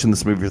you're watching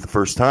this movie for the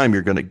first time,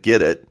 you're going to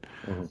get it.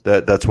 Mm-hmm.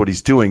 That's what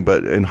he's doing.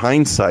 But in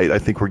hindsight, I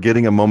think we're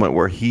getting a moment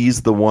where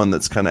he's the one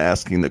that's kind of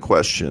asking the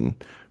question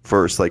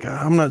first. Like,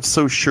 I'm not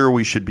so sure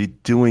we should be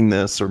doing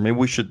this, or maybe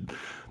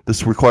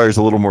this requires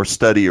a little more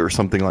study or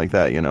something like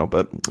that,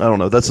 But I don't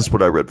know. That's just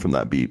what I read from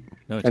that beat.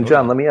 No, and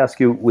John, let me ask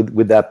you,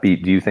 with that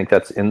beat, do you think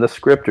that's in the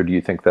script, or do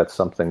you think that's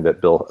something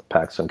that Bill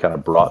Paxton kind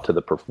of brought to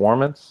the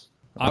performance?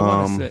 I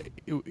want to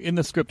say, in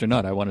the script or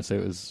not, I want to say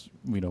it was,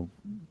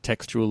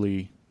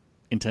 textually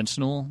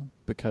intentional,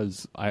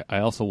 because I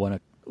also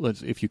want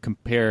to, if you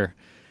compare,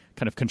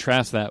 kind of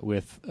contrast that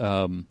with,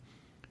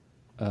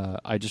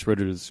 I just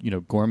wrote it as,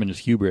 Gorman's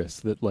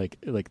hubris, that like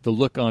the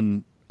look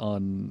on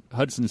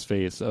Hudson's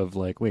face of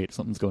like, wait,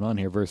 something's going on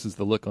here, versus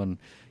the look on,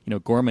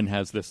 Gorman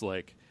has this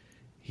like,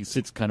 he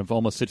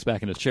almost sits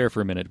back in his chair for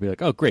a minute to be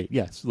like, oh, great,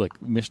 yes,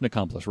 like mission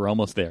accomplished, we're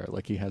almost there.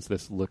 Like he has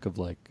this look of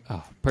like,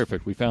 oh,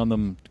 perfect, we found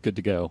them, good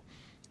to go.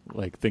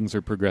 Like things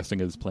are progressing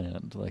as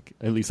planned. Like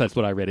at least that's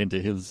what I read into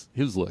his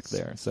look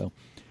there. So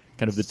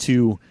kind of the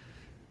two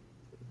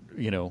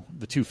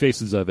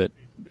faces of it,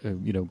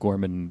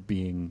 Gorman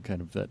being kind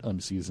of that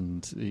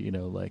unseasoned,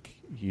 like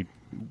he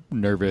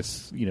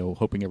nervous,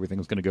 hoping everything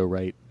was going to go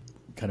right,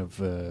 kind of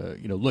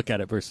look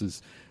at it,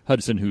 versus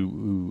Hudson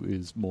who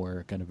is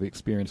more kind of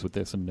experienced with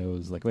this and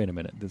knows like, wait a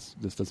minute, this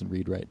doesn't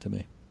read right to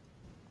me.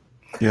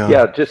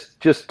 Yeah,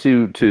 just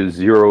to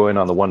zero in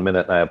on the 1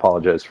 minute, and I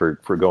apologize for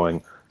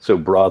going so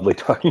broadly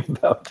talking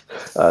about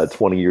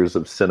 20 years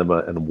of cinema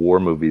and war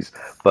movies,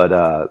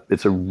 but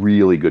it's a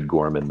really good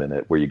Gorman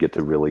minute where you get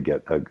to really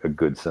get a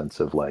good sense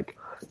of like,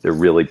 they're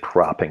really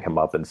propping him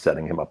up and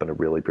setting him up in a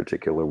really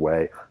particular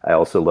way. I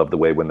also love the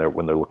way when they're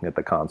looking at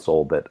the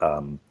console that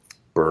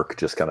Burke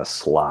just kind of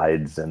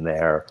slides in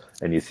there,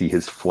 and you see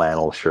his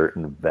flannel shirt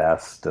and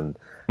vest. And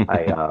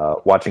I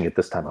watching it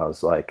this time, I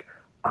was like,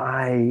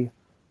 I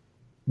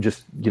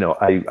just,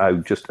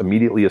 I just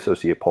immediately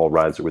associate Paul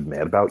Reiser with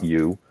Mad About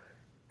You,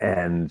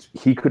 and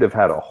he could have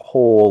had a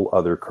whole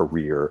other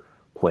career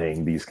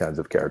playing these kinds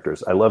of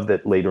characters. I love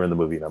that later in the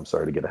movie, and I'm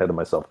sorry to get ahead of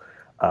myself,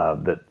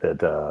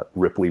 that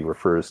Ripley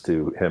refers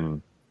to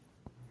him.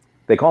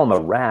 They call him a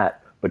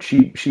rat, but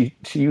she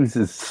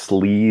uses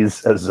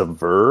sleaze as a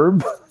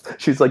verb.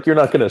 She's like, "You're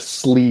not going to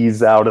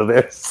sleaze out of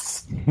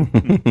this."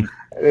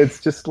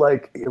 It's just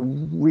like a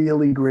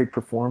really great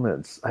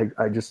performance.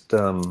 I just,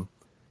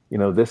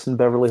 this and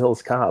Beverly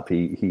Hills Cop.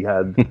 He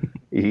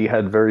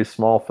had very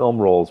small film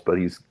roles, but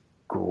he's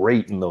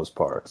great in those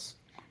parts.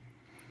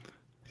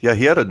 Yeah,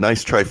 he had a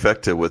nice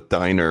trifecta with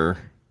Diner,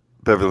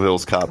 Beverly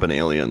Hills Cop, and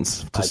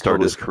Aliens to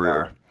start his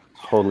career.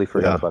 Totally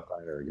forgot about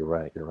Diner. You're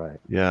right.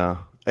 Yeah,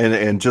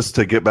 and just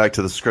to get back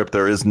to the script,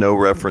 there is no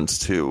reference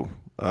to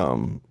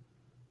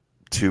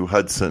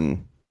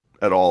Hudson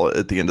at all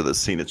at the end of this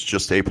scene. It's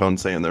just Apone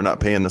saying they're not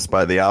paying us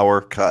by the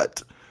hour.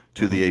 Cut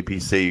to the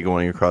APC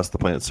going across the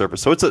planet's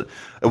surface. So it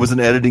was an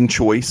editing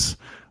choice.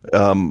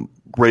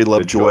 Ray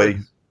Lovejoy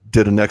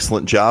did an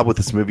excellent job with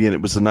this movie, and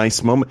it was a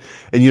nice moment.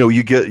 And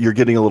you're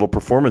getting a little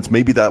performance.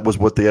 Maybe that was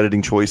what the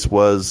editing choice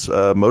was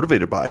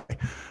motivated by.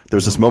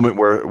 There's this moment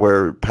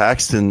where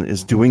Paxton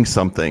is doing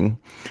something,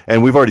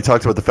 and we've already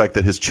talked about the fact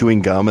that his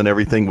chewing gum and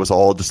everything was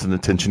all just an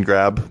attention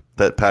grab.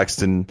 That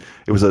Paxton,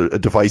 it was a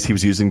device he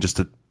was using just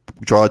to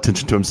draw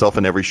attention to himself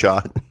in every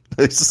shot.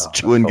 He's just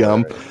chewing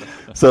gum.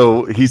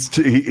 So he's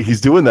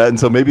doing that, and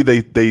so maybe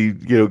they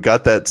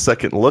got that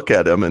second look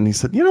at him, and he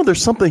said,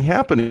 there's something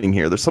happening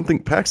here.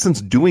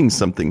 Paxton's doing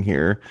something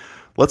here.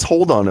 Let's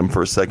hold on him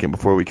for a second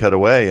before we cut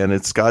away, and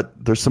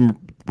there's some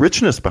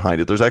richness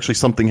behind it. There's actually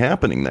something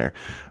happening there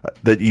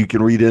that you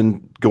can read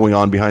in going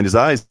on behind his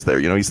eyes there.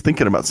 He's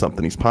thinking about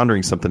something, he's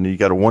pondering something, and you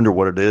got to wonder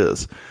what it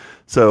is.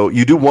 So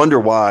you do wonder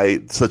why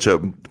such a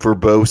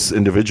verbose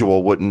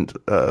individual wouldn't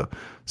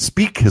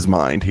speak his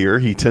mind here.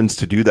 He tends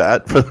to do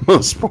that for the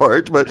most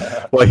part, but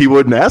why he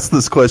wouldn't ask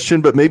this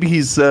question. But maybe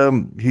he's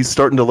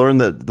starting to learn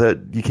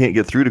that you can't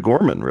get through to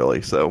Gorman,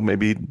 really. So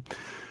maybe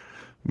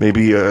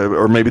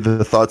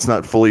the thought's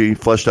not fully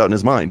fleshed out in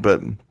his mind.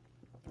 But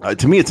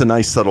to me, it's a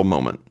nice subtle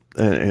moment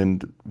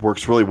and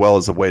works really well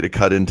as a way to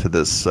cut into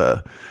this.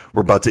 We're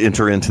about to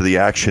enter into the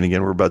action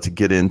again. We're about to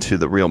get into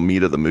the real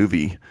meat of the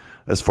movie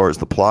as far as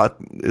the plot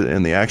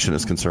and the action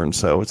is concerned.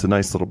 So it's a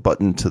nice little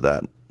button to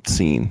that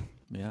scene.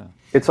 Yeah.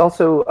 It's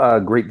also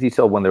great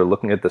detail when they're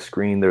looking at the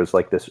screen. There's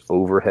like this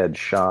overhead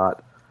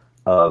shot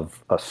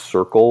of a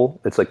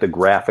circle. It's like the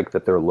graphic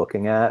that they're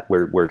looking at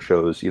where it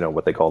shows,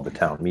 what they call the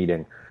town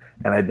meeting.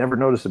 And I'd never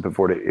noticed it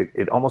before.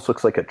 It almost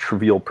looks like a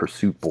Trivial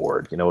Pursuit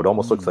board. It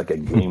almost looks like a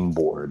game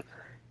board.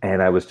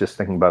 And I was just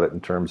thinking about it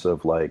in terms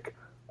of like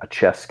a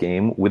chess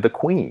game with a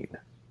queen.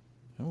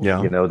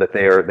 Yeah. That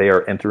they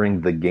are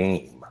entering the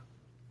game.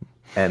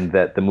 And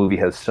that the movie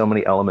has so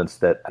many elements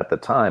that at the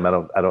time, I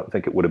don't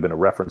think it would have been a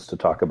reference to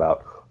talk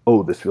about,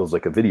 oh, this feels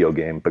like a video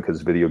game,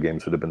 because video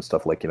games would have been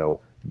stuff like,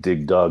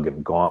 Dig Dug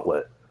and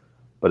Gauntlet.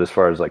 But as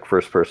far as like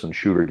first-person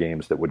shooter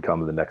games that would come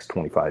in the next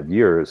 25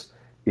 years,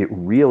 it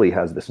really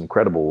has this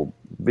incredible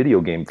video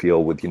game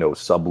feel with,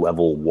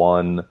 sub-level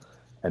 1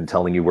 and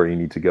telling you where you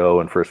need to go,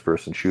 and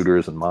first-person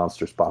shooters and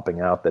monsters popping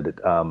out. That it,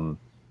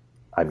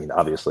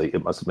 obviously,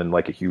 it must have been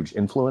like a huge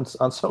influence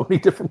on so many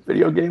different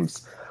video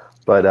games.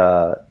 But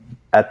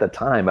at the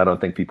time, I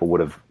don't think people would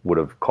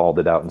have called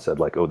it out and said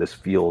like, "Oh, this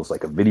feels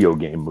like a video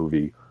game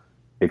movie."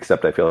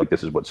 Except I feel like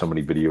this is what so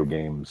many video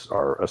games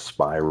are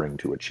aspiring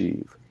to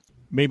achieve.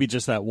 Maybe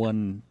just that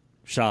one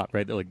shot,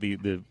 right? Like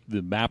the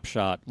map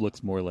shot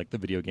looks more like the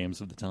video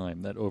games of the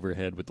time. That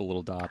overhead with the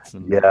little dots,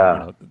 and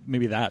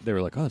maybe that they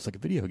were like, "Oh, it's like a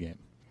video game."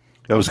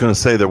 I was going to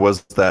say there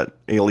was that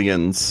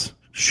Aliens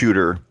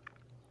shooter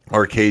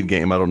arcade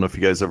game. I don't know if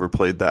you guys ever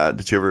played that.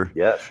 Did you ever?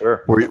 Yeah,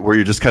 sure. Where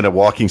you're just kind of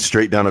walking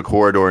straight down a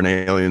corridor and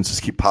aliens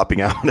just keep popping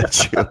out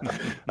at you.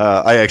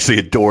 I actually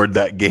adored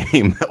that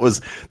game.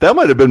 That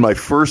might have been my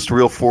first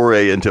real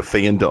foray into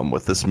fandom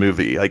with this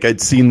movie. Like I'd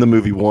seen the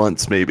movie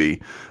once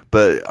maybe,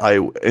 but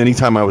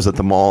anytime I was at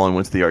the mall and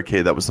went to the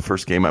arcade, that was the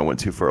first game I went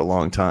to for a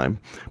long time.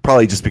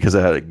 Probably just because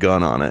it had a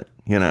gun on it,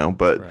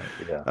 But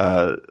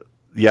right.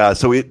 Yeah.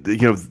 So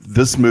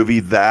this movie,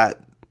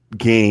 that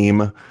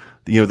game.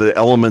 The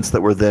elements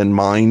that were then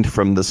mined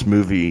from this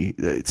movie,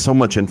 it's so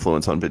much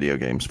influence on video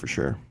games for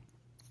sure.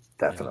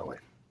 Definitely.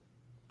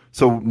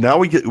 So now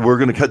we're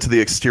going to cut to the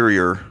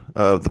exterior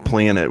of the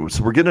planet.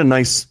 So we're getting a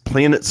nice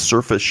planet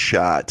surface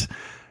shot.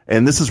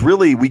 And this is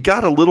really, we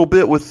got a little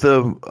bit with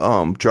the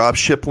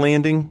dropship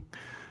landing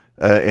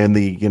and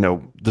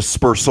the,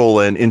 dispersal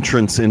and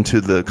entrance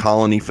into the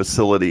colony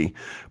facility.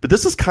 But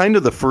this is kind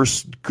of the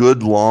first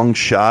good long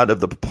shot of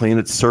the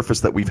planet's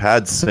surface that we've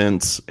had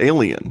since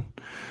Alien.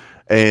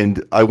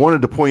 And I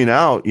wanted to point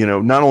out,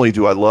 not only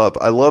do I love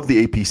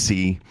the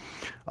APC,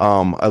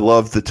 I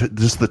love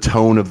just the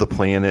tone of the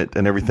planet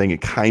and everything.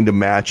 It kind of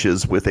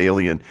matches with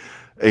Alien's,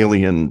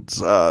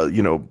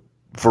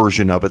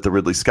 version of it, the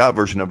Ridley Scott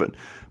version of it.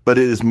 But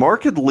it is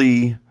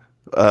markedly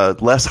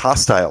less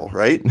hostile,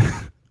 right?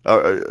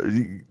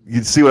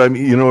 You see what I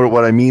mean? You know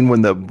what I mean?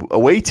 When the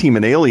away team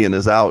in Alien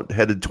is out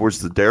headed towards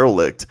the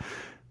derelict,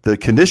 the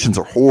conditions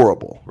are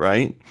horrible,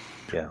 right?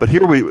 Yeah. But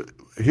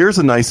here's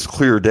a nice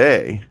clear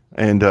day,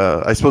 and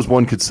I suppose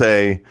one could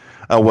say,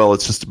 oh well,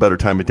 it's just a better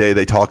time of day.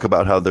 They talk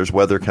about how there's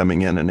weather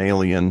coming in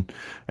Alien,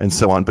 and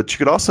so on. But you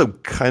could also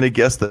kind of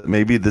guess that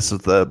maybe this is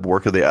the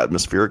work of the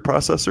atmospheric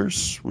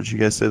processors. Would you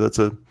guys say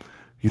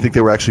you think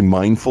they were actually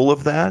mindful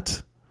of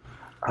that?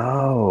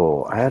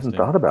 Oh, I hadn't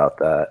thought about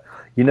that.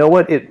 You know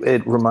what?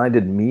 It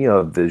reminded me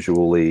of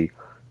visually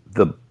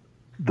the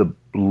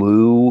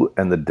blue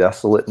and the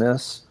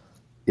desolateness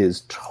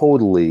is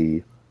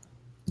totally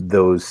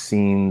those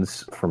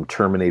scenes from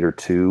Terminator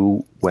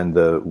 2 when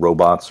the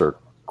robots are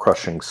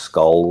crushing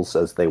skulls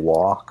as they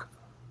walk.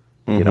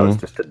 Mm-hmm. You know, it's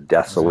just a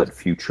desolate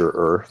future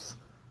Earth.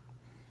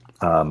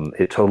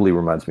 It totally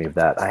reminds me of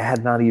that. I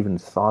had not even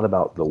thought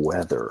about the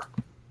weather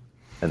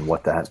and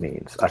what that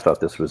means. I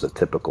thought this was a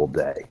typical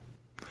day.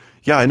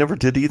 Yeah, I never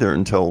did either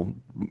until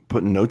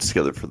putting notes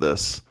together for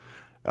this.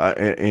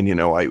 And you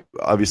know,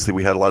 obviously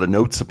we had a lot of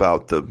notes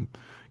about the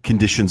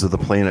conditions of the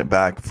planet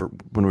back for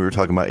when we were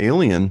talking about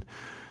Alien.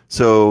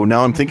 So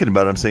now I'm thinking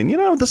about it. I'm saying, you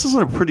know, this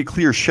isn't a pretty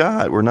clear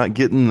shot. We're not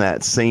getting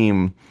that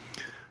same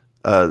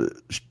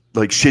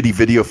like shitty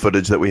video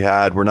footage that we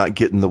had. We're not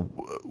getting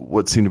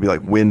what seemed to be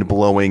like wind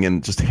blowing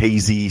and just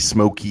hazy,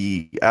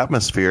 smoky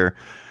atmosphere.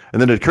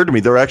 And then it occurred to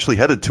me they're actually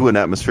headed to an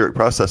atmospheric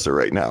processor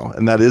right now,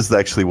 and that is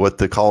actually what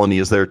the colony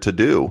is there to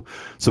do.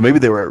 So maybe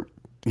they were,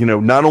 you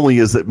know, not only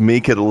does it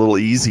make it a little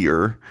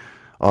easier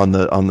on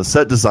the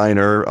set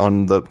designer,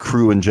 on the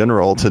crew in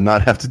general, to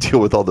not have to deal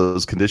with all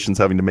those conditions,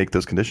 having to make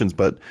those conditions,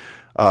 but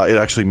it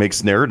actually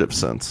makes narrative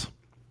sense.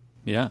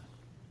 Yeah.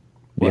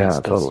 Well, that's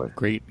totally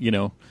great. You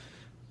know,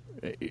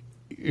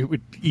 it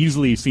would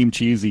easily seem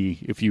cheesy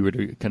if you were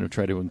to kind of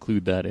try to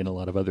include that in a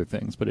lot of other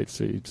things, but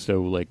it's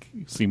so like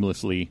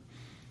seamlessly.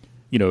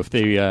 You know, if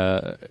they,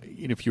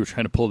 if you were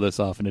trying to pull this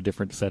off in a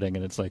different setting,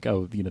 and it's like,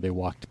 oh, you know, they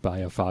walked by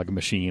a fog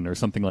machine or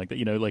something like that.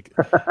 You know, like,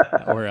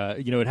 or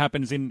you know, it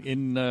happens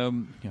in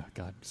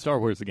God, Star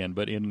Wars again,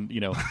 but in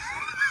in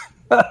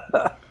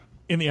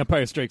The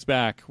Empire Strikes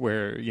Back,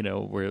 where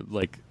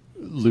like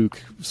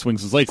Luke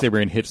swings his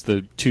lightsaber and hits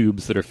the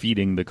tubes that are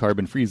feeding the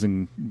carbon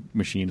freezing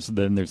machine. So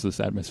then there's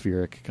this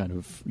atmospheric kind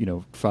of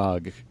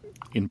fog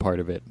in part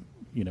of it,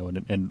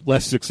 and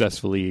less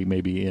successfully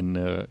maybe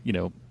in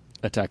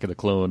Attack of the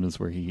Clones,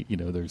 where he,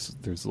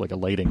 there's like a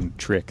lighting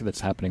trick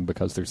that's happening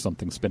because there's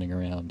something spinning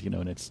around,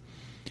 and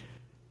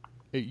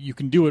you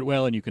can do it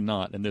well and you can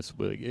not. And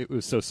it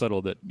was so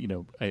subtle that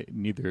I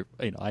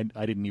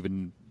didn't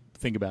even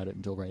think about it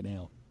until right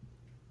now.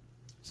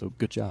 So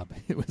good job.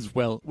 It was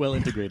well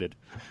integrated.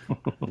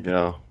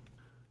 Yeah.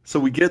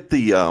 So we get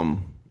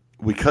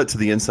we cut to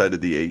the inside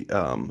of the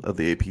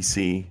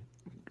APC,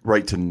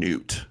 right to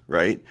Newt,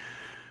 right?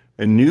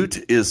 And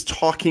Newt is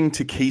talking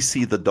to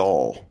Casey the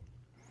doll.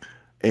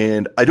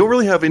 And I don't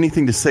really have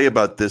anything to say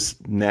about this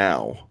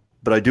now,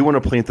 but I do want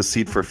to plant the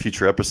seed for a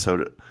future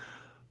episode.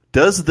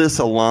 Does this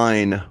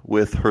align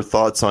with her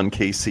thoughts on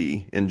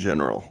Casey in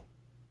general?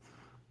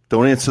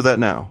 Don't answer that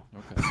now,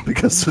 okay.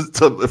 Because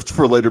it's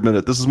for a later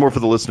minute. This is more for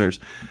the listeners.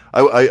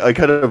 I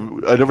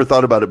never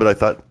thought about it, but I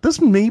thought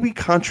this maybe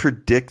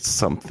contradicts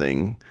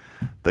something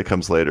that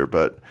comes later.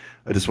 But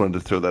I just wanted to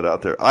throw that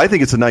out there. I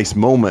think it's a nice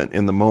moment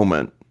in the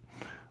moment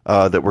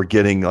that we're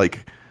getting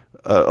like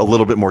a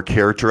little bit more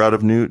character out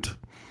of Newt.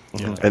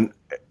 Yeah.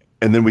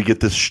 And then we get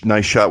this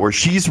nice shot where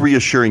she's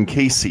reassuring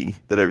Casey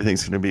that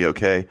everything's going to be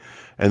okay.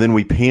 And then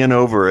we pan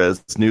over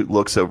as Newt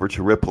looks over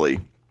to Ripley,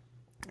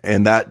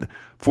 and that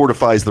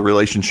fortifies the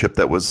relationship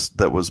that was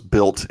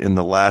built in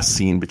the last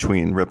scene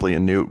between Ripley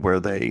and Newt,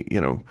 where they,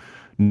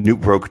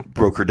 Newt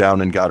broke her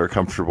down and got her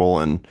comfortable,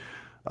 and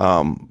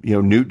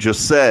Newt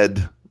just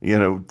said,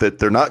 that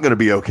they're not going to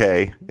be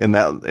okay in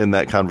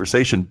that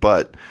conversation,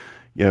 but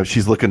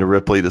she's looking to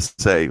Ripley to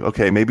say,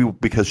 okay, maybe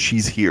because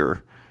she's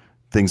here,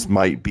 things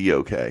might be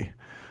okay.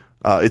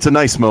 It's a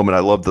nice moment. I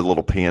love the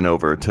little pan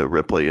over to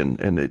Ripley,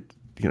 and it,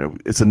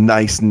 it's a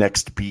nice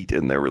next beat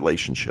in their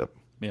relationship.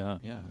 Yeah,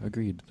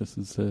 agreed. This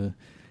is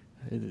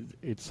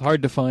it's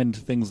hard to find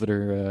things that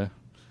are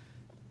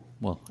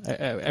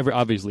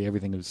obviously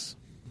everything is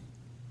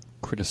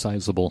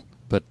criticizable,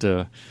 but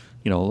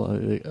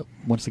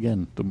once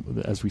again,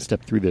 as we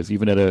step through this,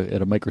 even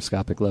at a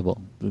microscopic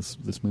level,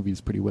 this movie is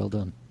pretty well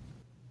done.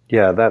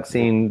 Yeah, that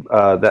scene,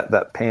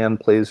 that pan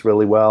plays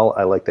really well.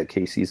 I like that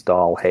Casey's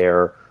doll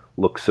hair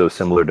looks so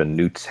similar to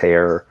Newt's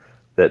hair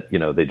that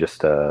they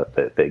just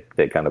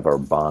they kind of are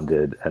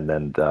bonded, and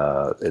then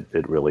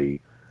it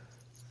really,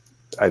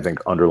 I think,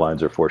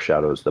 underlines or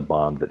foreshadows the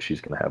bond that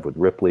she's going to have with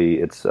Ripley.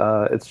 It's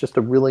just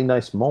a really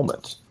nice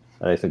moment,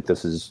 and I think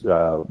this is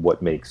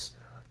what makes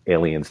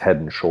Aliens head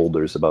and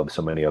shoulders above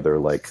so many other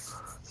like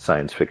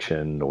science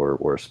fiction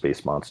or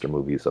space monster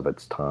movies of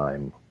its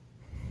time,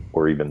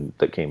 or even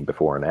that came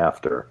before and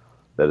after,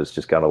 that has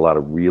just got a lot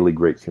of really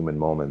great human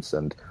moments.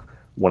 And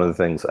one of the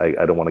things,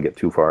 I don't want to get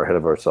too far ahead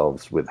of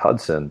ourselves with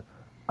Hudson,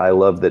 I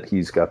love that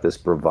he's got this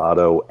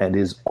bravado and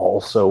is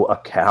also a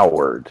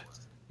coward.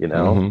 You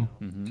know,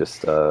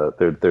 just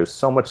there's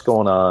so much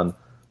going on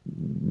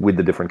with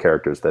the different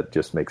characters that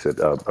just makes it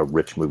a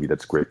rich movie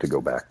that's great to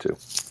go back to.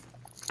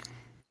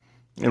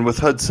 And with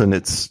Hudson,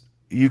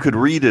 you could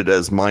read it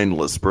as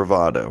mindless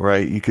bravado,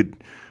 right? You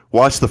could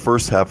watch the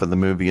first half of the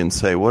movie and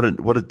say, "What a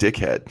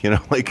dickhead," you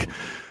know, like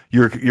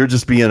you're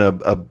just being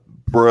a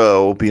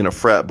bro, being a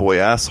frat boy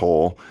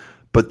asshole.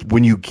 But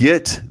when you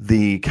get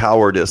the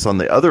cowardice on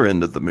the other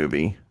end of the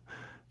movie,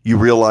 you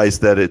realize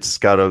that it's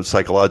got a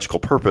psychological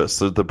purpose.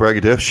 So the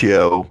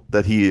braggadocio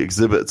that he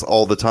exhibits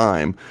all the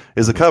time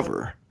is a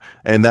cover.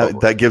 And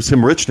that gives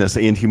him richness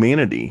and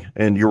humanity.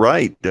 And you're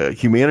right.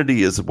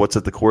 Humanity is what's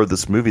at the core of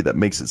this movie that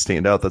makes it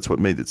stand out. That's what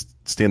made it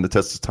stand the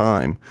test of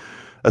time.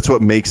 That's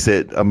what makes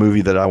it a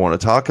movie that I want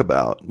to talk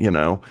about, you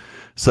know.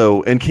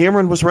 So, and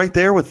Cameron was right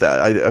there with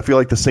that. I feel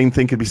like the same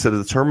thing could be said of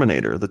the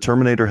Terminator. The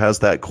Terminator has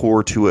that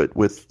core to it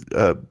with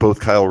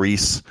both Kyle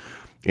Reese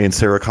and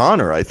Sarah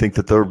Connor. I think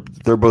that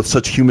they're both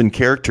such human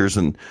characters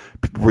and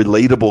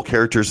relatable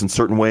characters in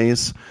certain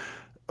ways.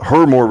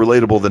 Her more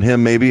relatable than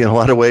him, maybe in a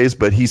lot of ways,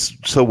 but he's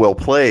so well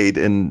played,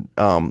 and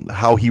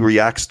how he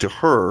reacts to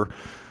her.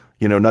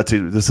 You know,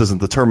 this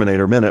isn't the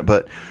Terminator minute,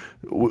 but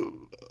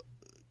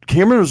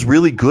Cameron was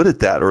really good at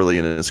that early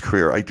in his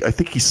career. I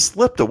think he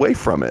slipped away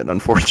from it,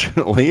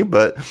 unfortunately,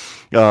 but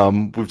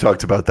we've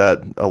talked about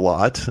that a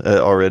lot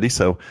already,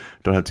 so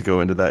don't have to go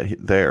into that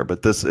there.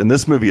 But in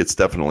this movie, it's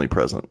definitely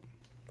present.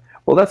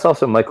 Well, that's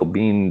also Michael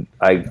Biehn.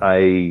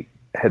 I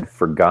had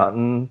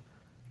forgotten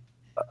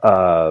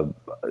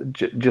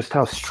just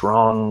how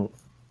strong.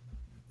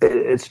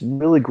 It's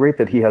really great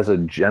that he has a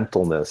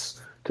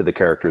gentleness to the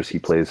characters he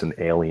plays in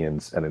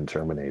Aliens and in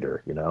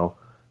Terminator. You know,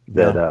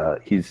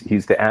 that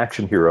he's the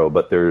action hero,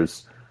 but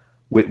there's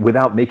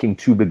without making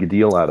too big a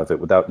deal out of it,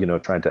 without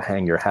trying to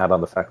hang your hat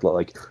on the fact that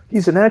like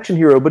he's an action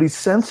hero, but he's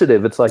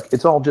sensitive. It's like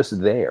it's all just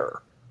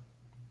there.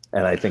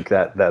 And I think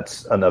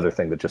that's another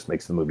thing that just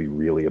makes the movie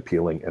really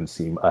appealing and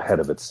seem ahead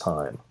of its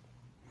time.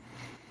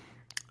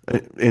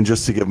 And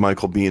just to give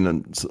Michael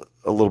Biehn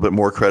a little bit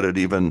more credit,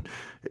 even,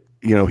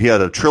 he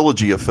had a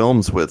trilogy of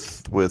films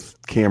with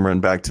Cameron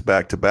back to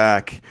back to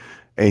back,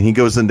 and he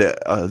goes into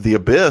The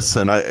Abyss,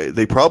 and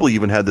they probably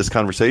even had this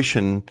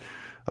conversation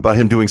about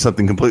him doing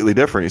something completely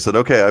different. He said,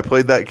 "Okay, I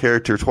played that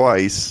character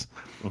twice,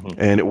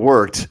 and it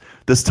worked.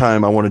 This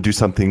time I want to do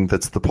something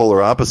that's the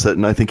polar opposite,"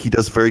 and I think he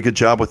does a very good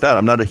job with that.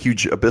 I'm not a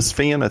huge Abyss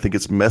fan. I think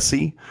it's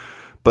messy,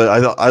 but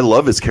I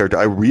love his character.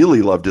 I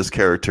really loved his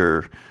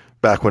character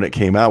back when it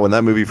came out. When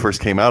that movie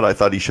first came out, I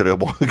thought he should have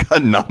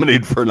gotten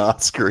nominated for an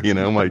Oscar.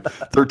 My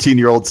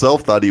 13-year-old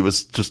self thought he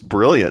was just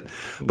brilliant.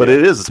 But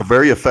it's a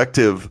very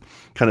effective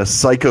kind of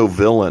psycho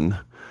villain.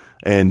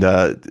 And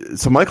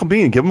so Michael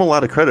Biehn, give him a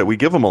lot of credit. We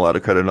give him a lot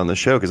of credit on the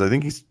show because I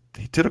think he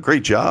did a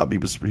great job. He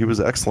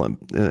was excellent.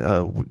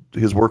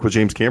 His work with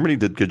James Cameron, he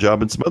did a good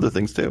job in some other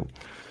things too.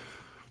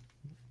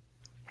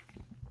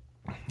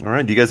 All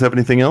right. Do you guys have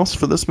anything else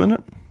for this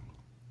minute?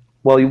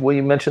 Well,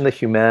 you mentioned the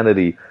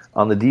humanity.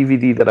 On the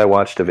DVD that I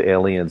watched of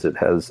Aliens, it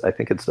has, I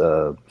think it's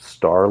a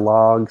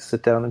Starlog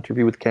sit-down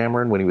interview with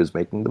Cameron when he was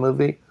making the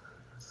movie.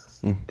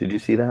 Did you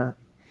see that?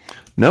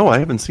 No, I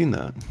haven't seen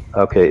that.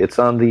 Okay, it's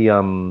on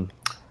the,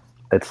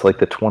 it's like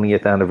the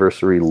 20th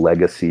anniversary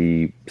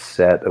legacy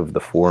set of the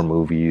 4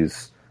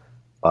 movies.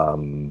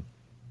 And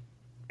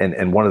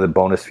one of the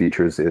bonus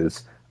features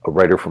is a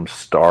writer from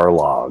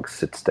Starlog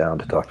sits down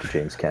to talk to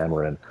James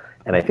Cameron.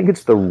 And I think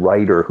it's the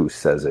writer who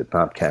says it,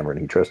 not Cameron.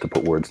 He tries to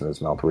put words in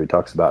his mouth where he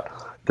talks about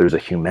there's a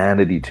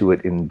humanity to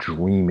it in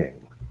dreaming.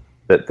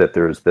 That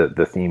there's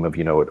the theme of,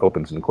 it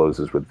opens and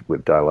closes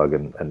with dialogue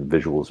and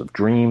visuals of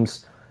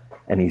dreams.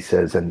 And he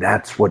says, and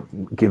that's what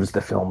gives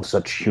the film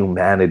such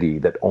humanity,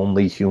 that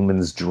only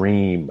humans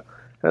dream.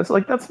 And it's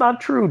like, that's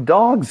not true.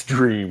 Dogs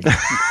dream.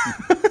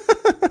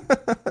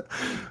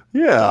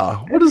 Yeah.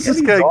 What is this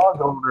guy?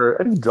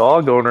 Any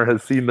dog owner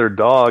has seen their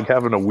dog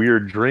having a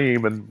weird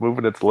dream and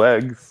moving its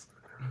legs.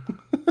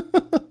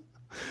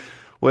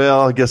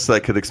 Well, I guess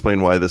that could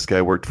explain why this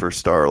guy worked for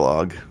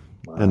Starlog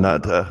and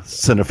not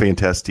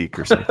Cinefantastique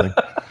or something.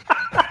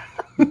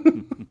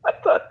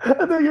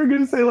 I thought you were going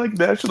to say like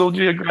National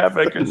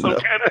Geographic or some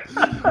kind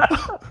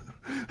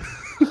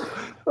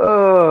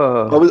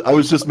of. I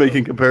was just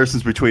making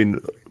comparisons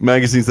between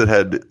magazines that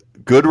had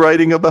good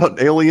writing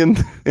about Alien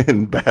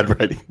and bad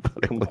writing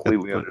about Alien.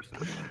 Completely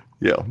understood.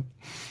 Yeah.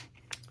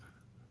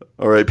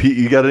 All right, Pete,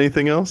 you got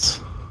anything else?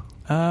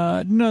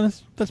 No,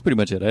 that's pretty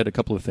much it. I had a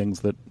couple of things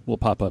that will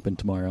pop up in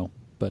tomorrow,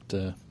 but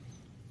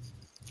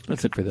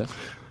that's it for this.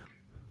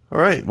 All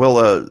right.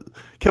 Well,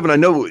 Kevin, I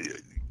know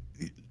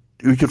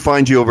we could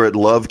find you over at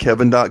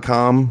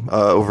lovekevin.com,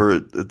 over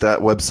at that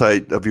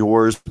website of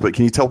yours, but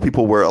can you tell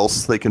people where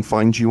else they can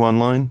find you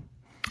online?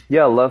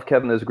 Yeah, Love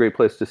Kevin is a great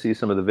place to see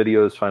some of the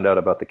videos, find out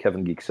about the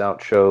Kevin Geeks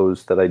Out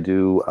shows that I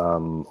do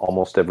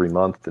almost every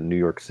month in New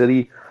York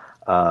City.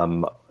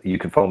 You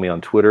can follow me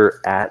on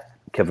Twitter at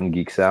Kevin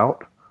Geeks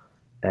Out.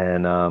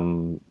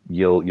 And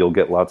you'll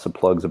get lots of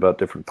plugs about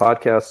different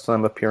podcasts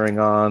I'm appearing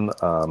on,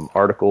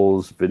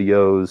 articles,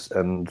 videos,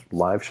 and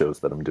live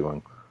shows that I'm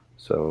doing.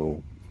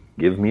 So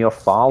give me a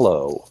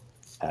follow.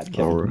 At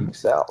Kevin All right.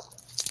 Geeks Out.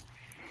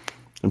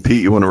 And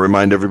Pete, you want to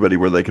remind everybody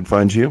where they can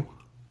find you?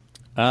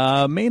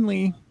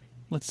 Mainly,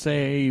 let's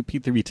say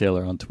Pete the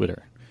Retailer on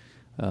Twitter.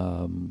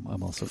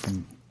 I'm also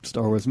from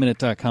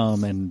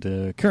StarWarsMinute.com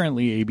and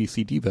currently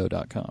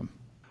ABCDevo.com.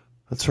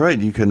 That's right.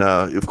 You can,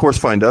 of course,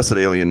 find us at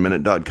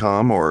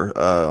alienminute.com or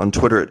on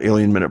Twitter at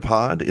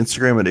alienminutepod,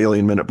 Instagram at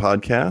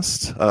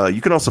alienminutepodcast. You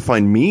can also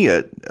find me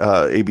at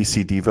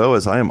ABC Devo,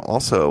 as I am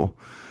also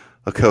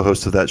a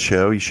co-host of that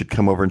show. You should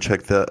come over and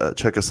check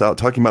us out,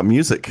 talking about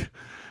music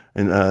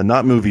and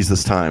not movies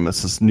this time.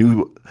 This is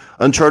new,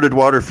 uncharted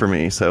water for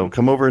me. So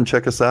come over and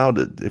check us out.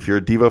 If you're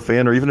a Devo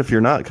fan, or even if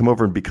you're not, come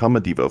over and become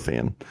a Devo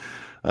fan.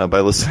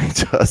 By listening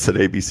to us at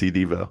ABC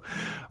Devo.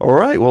 All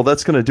right, well,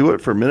 that's going to do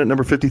it for minute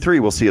number 53.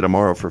 We'll see you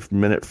tomorrow for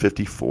minute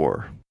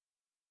 54.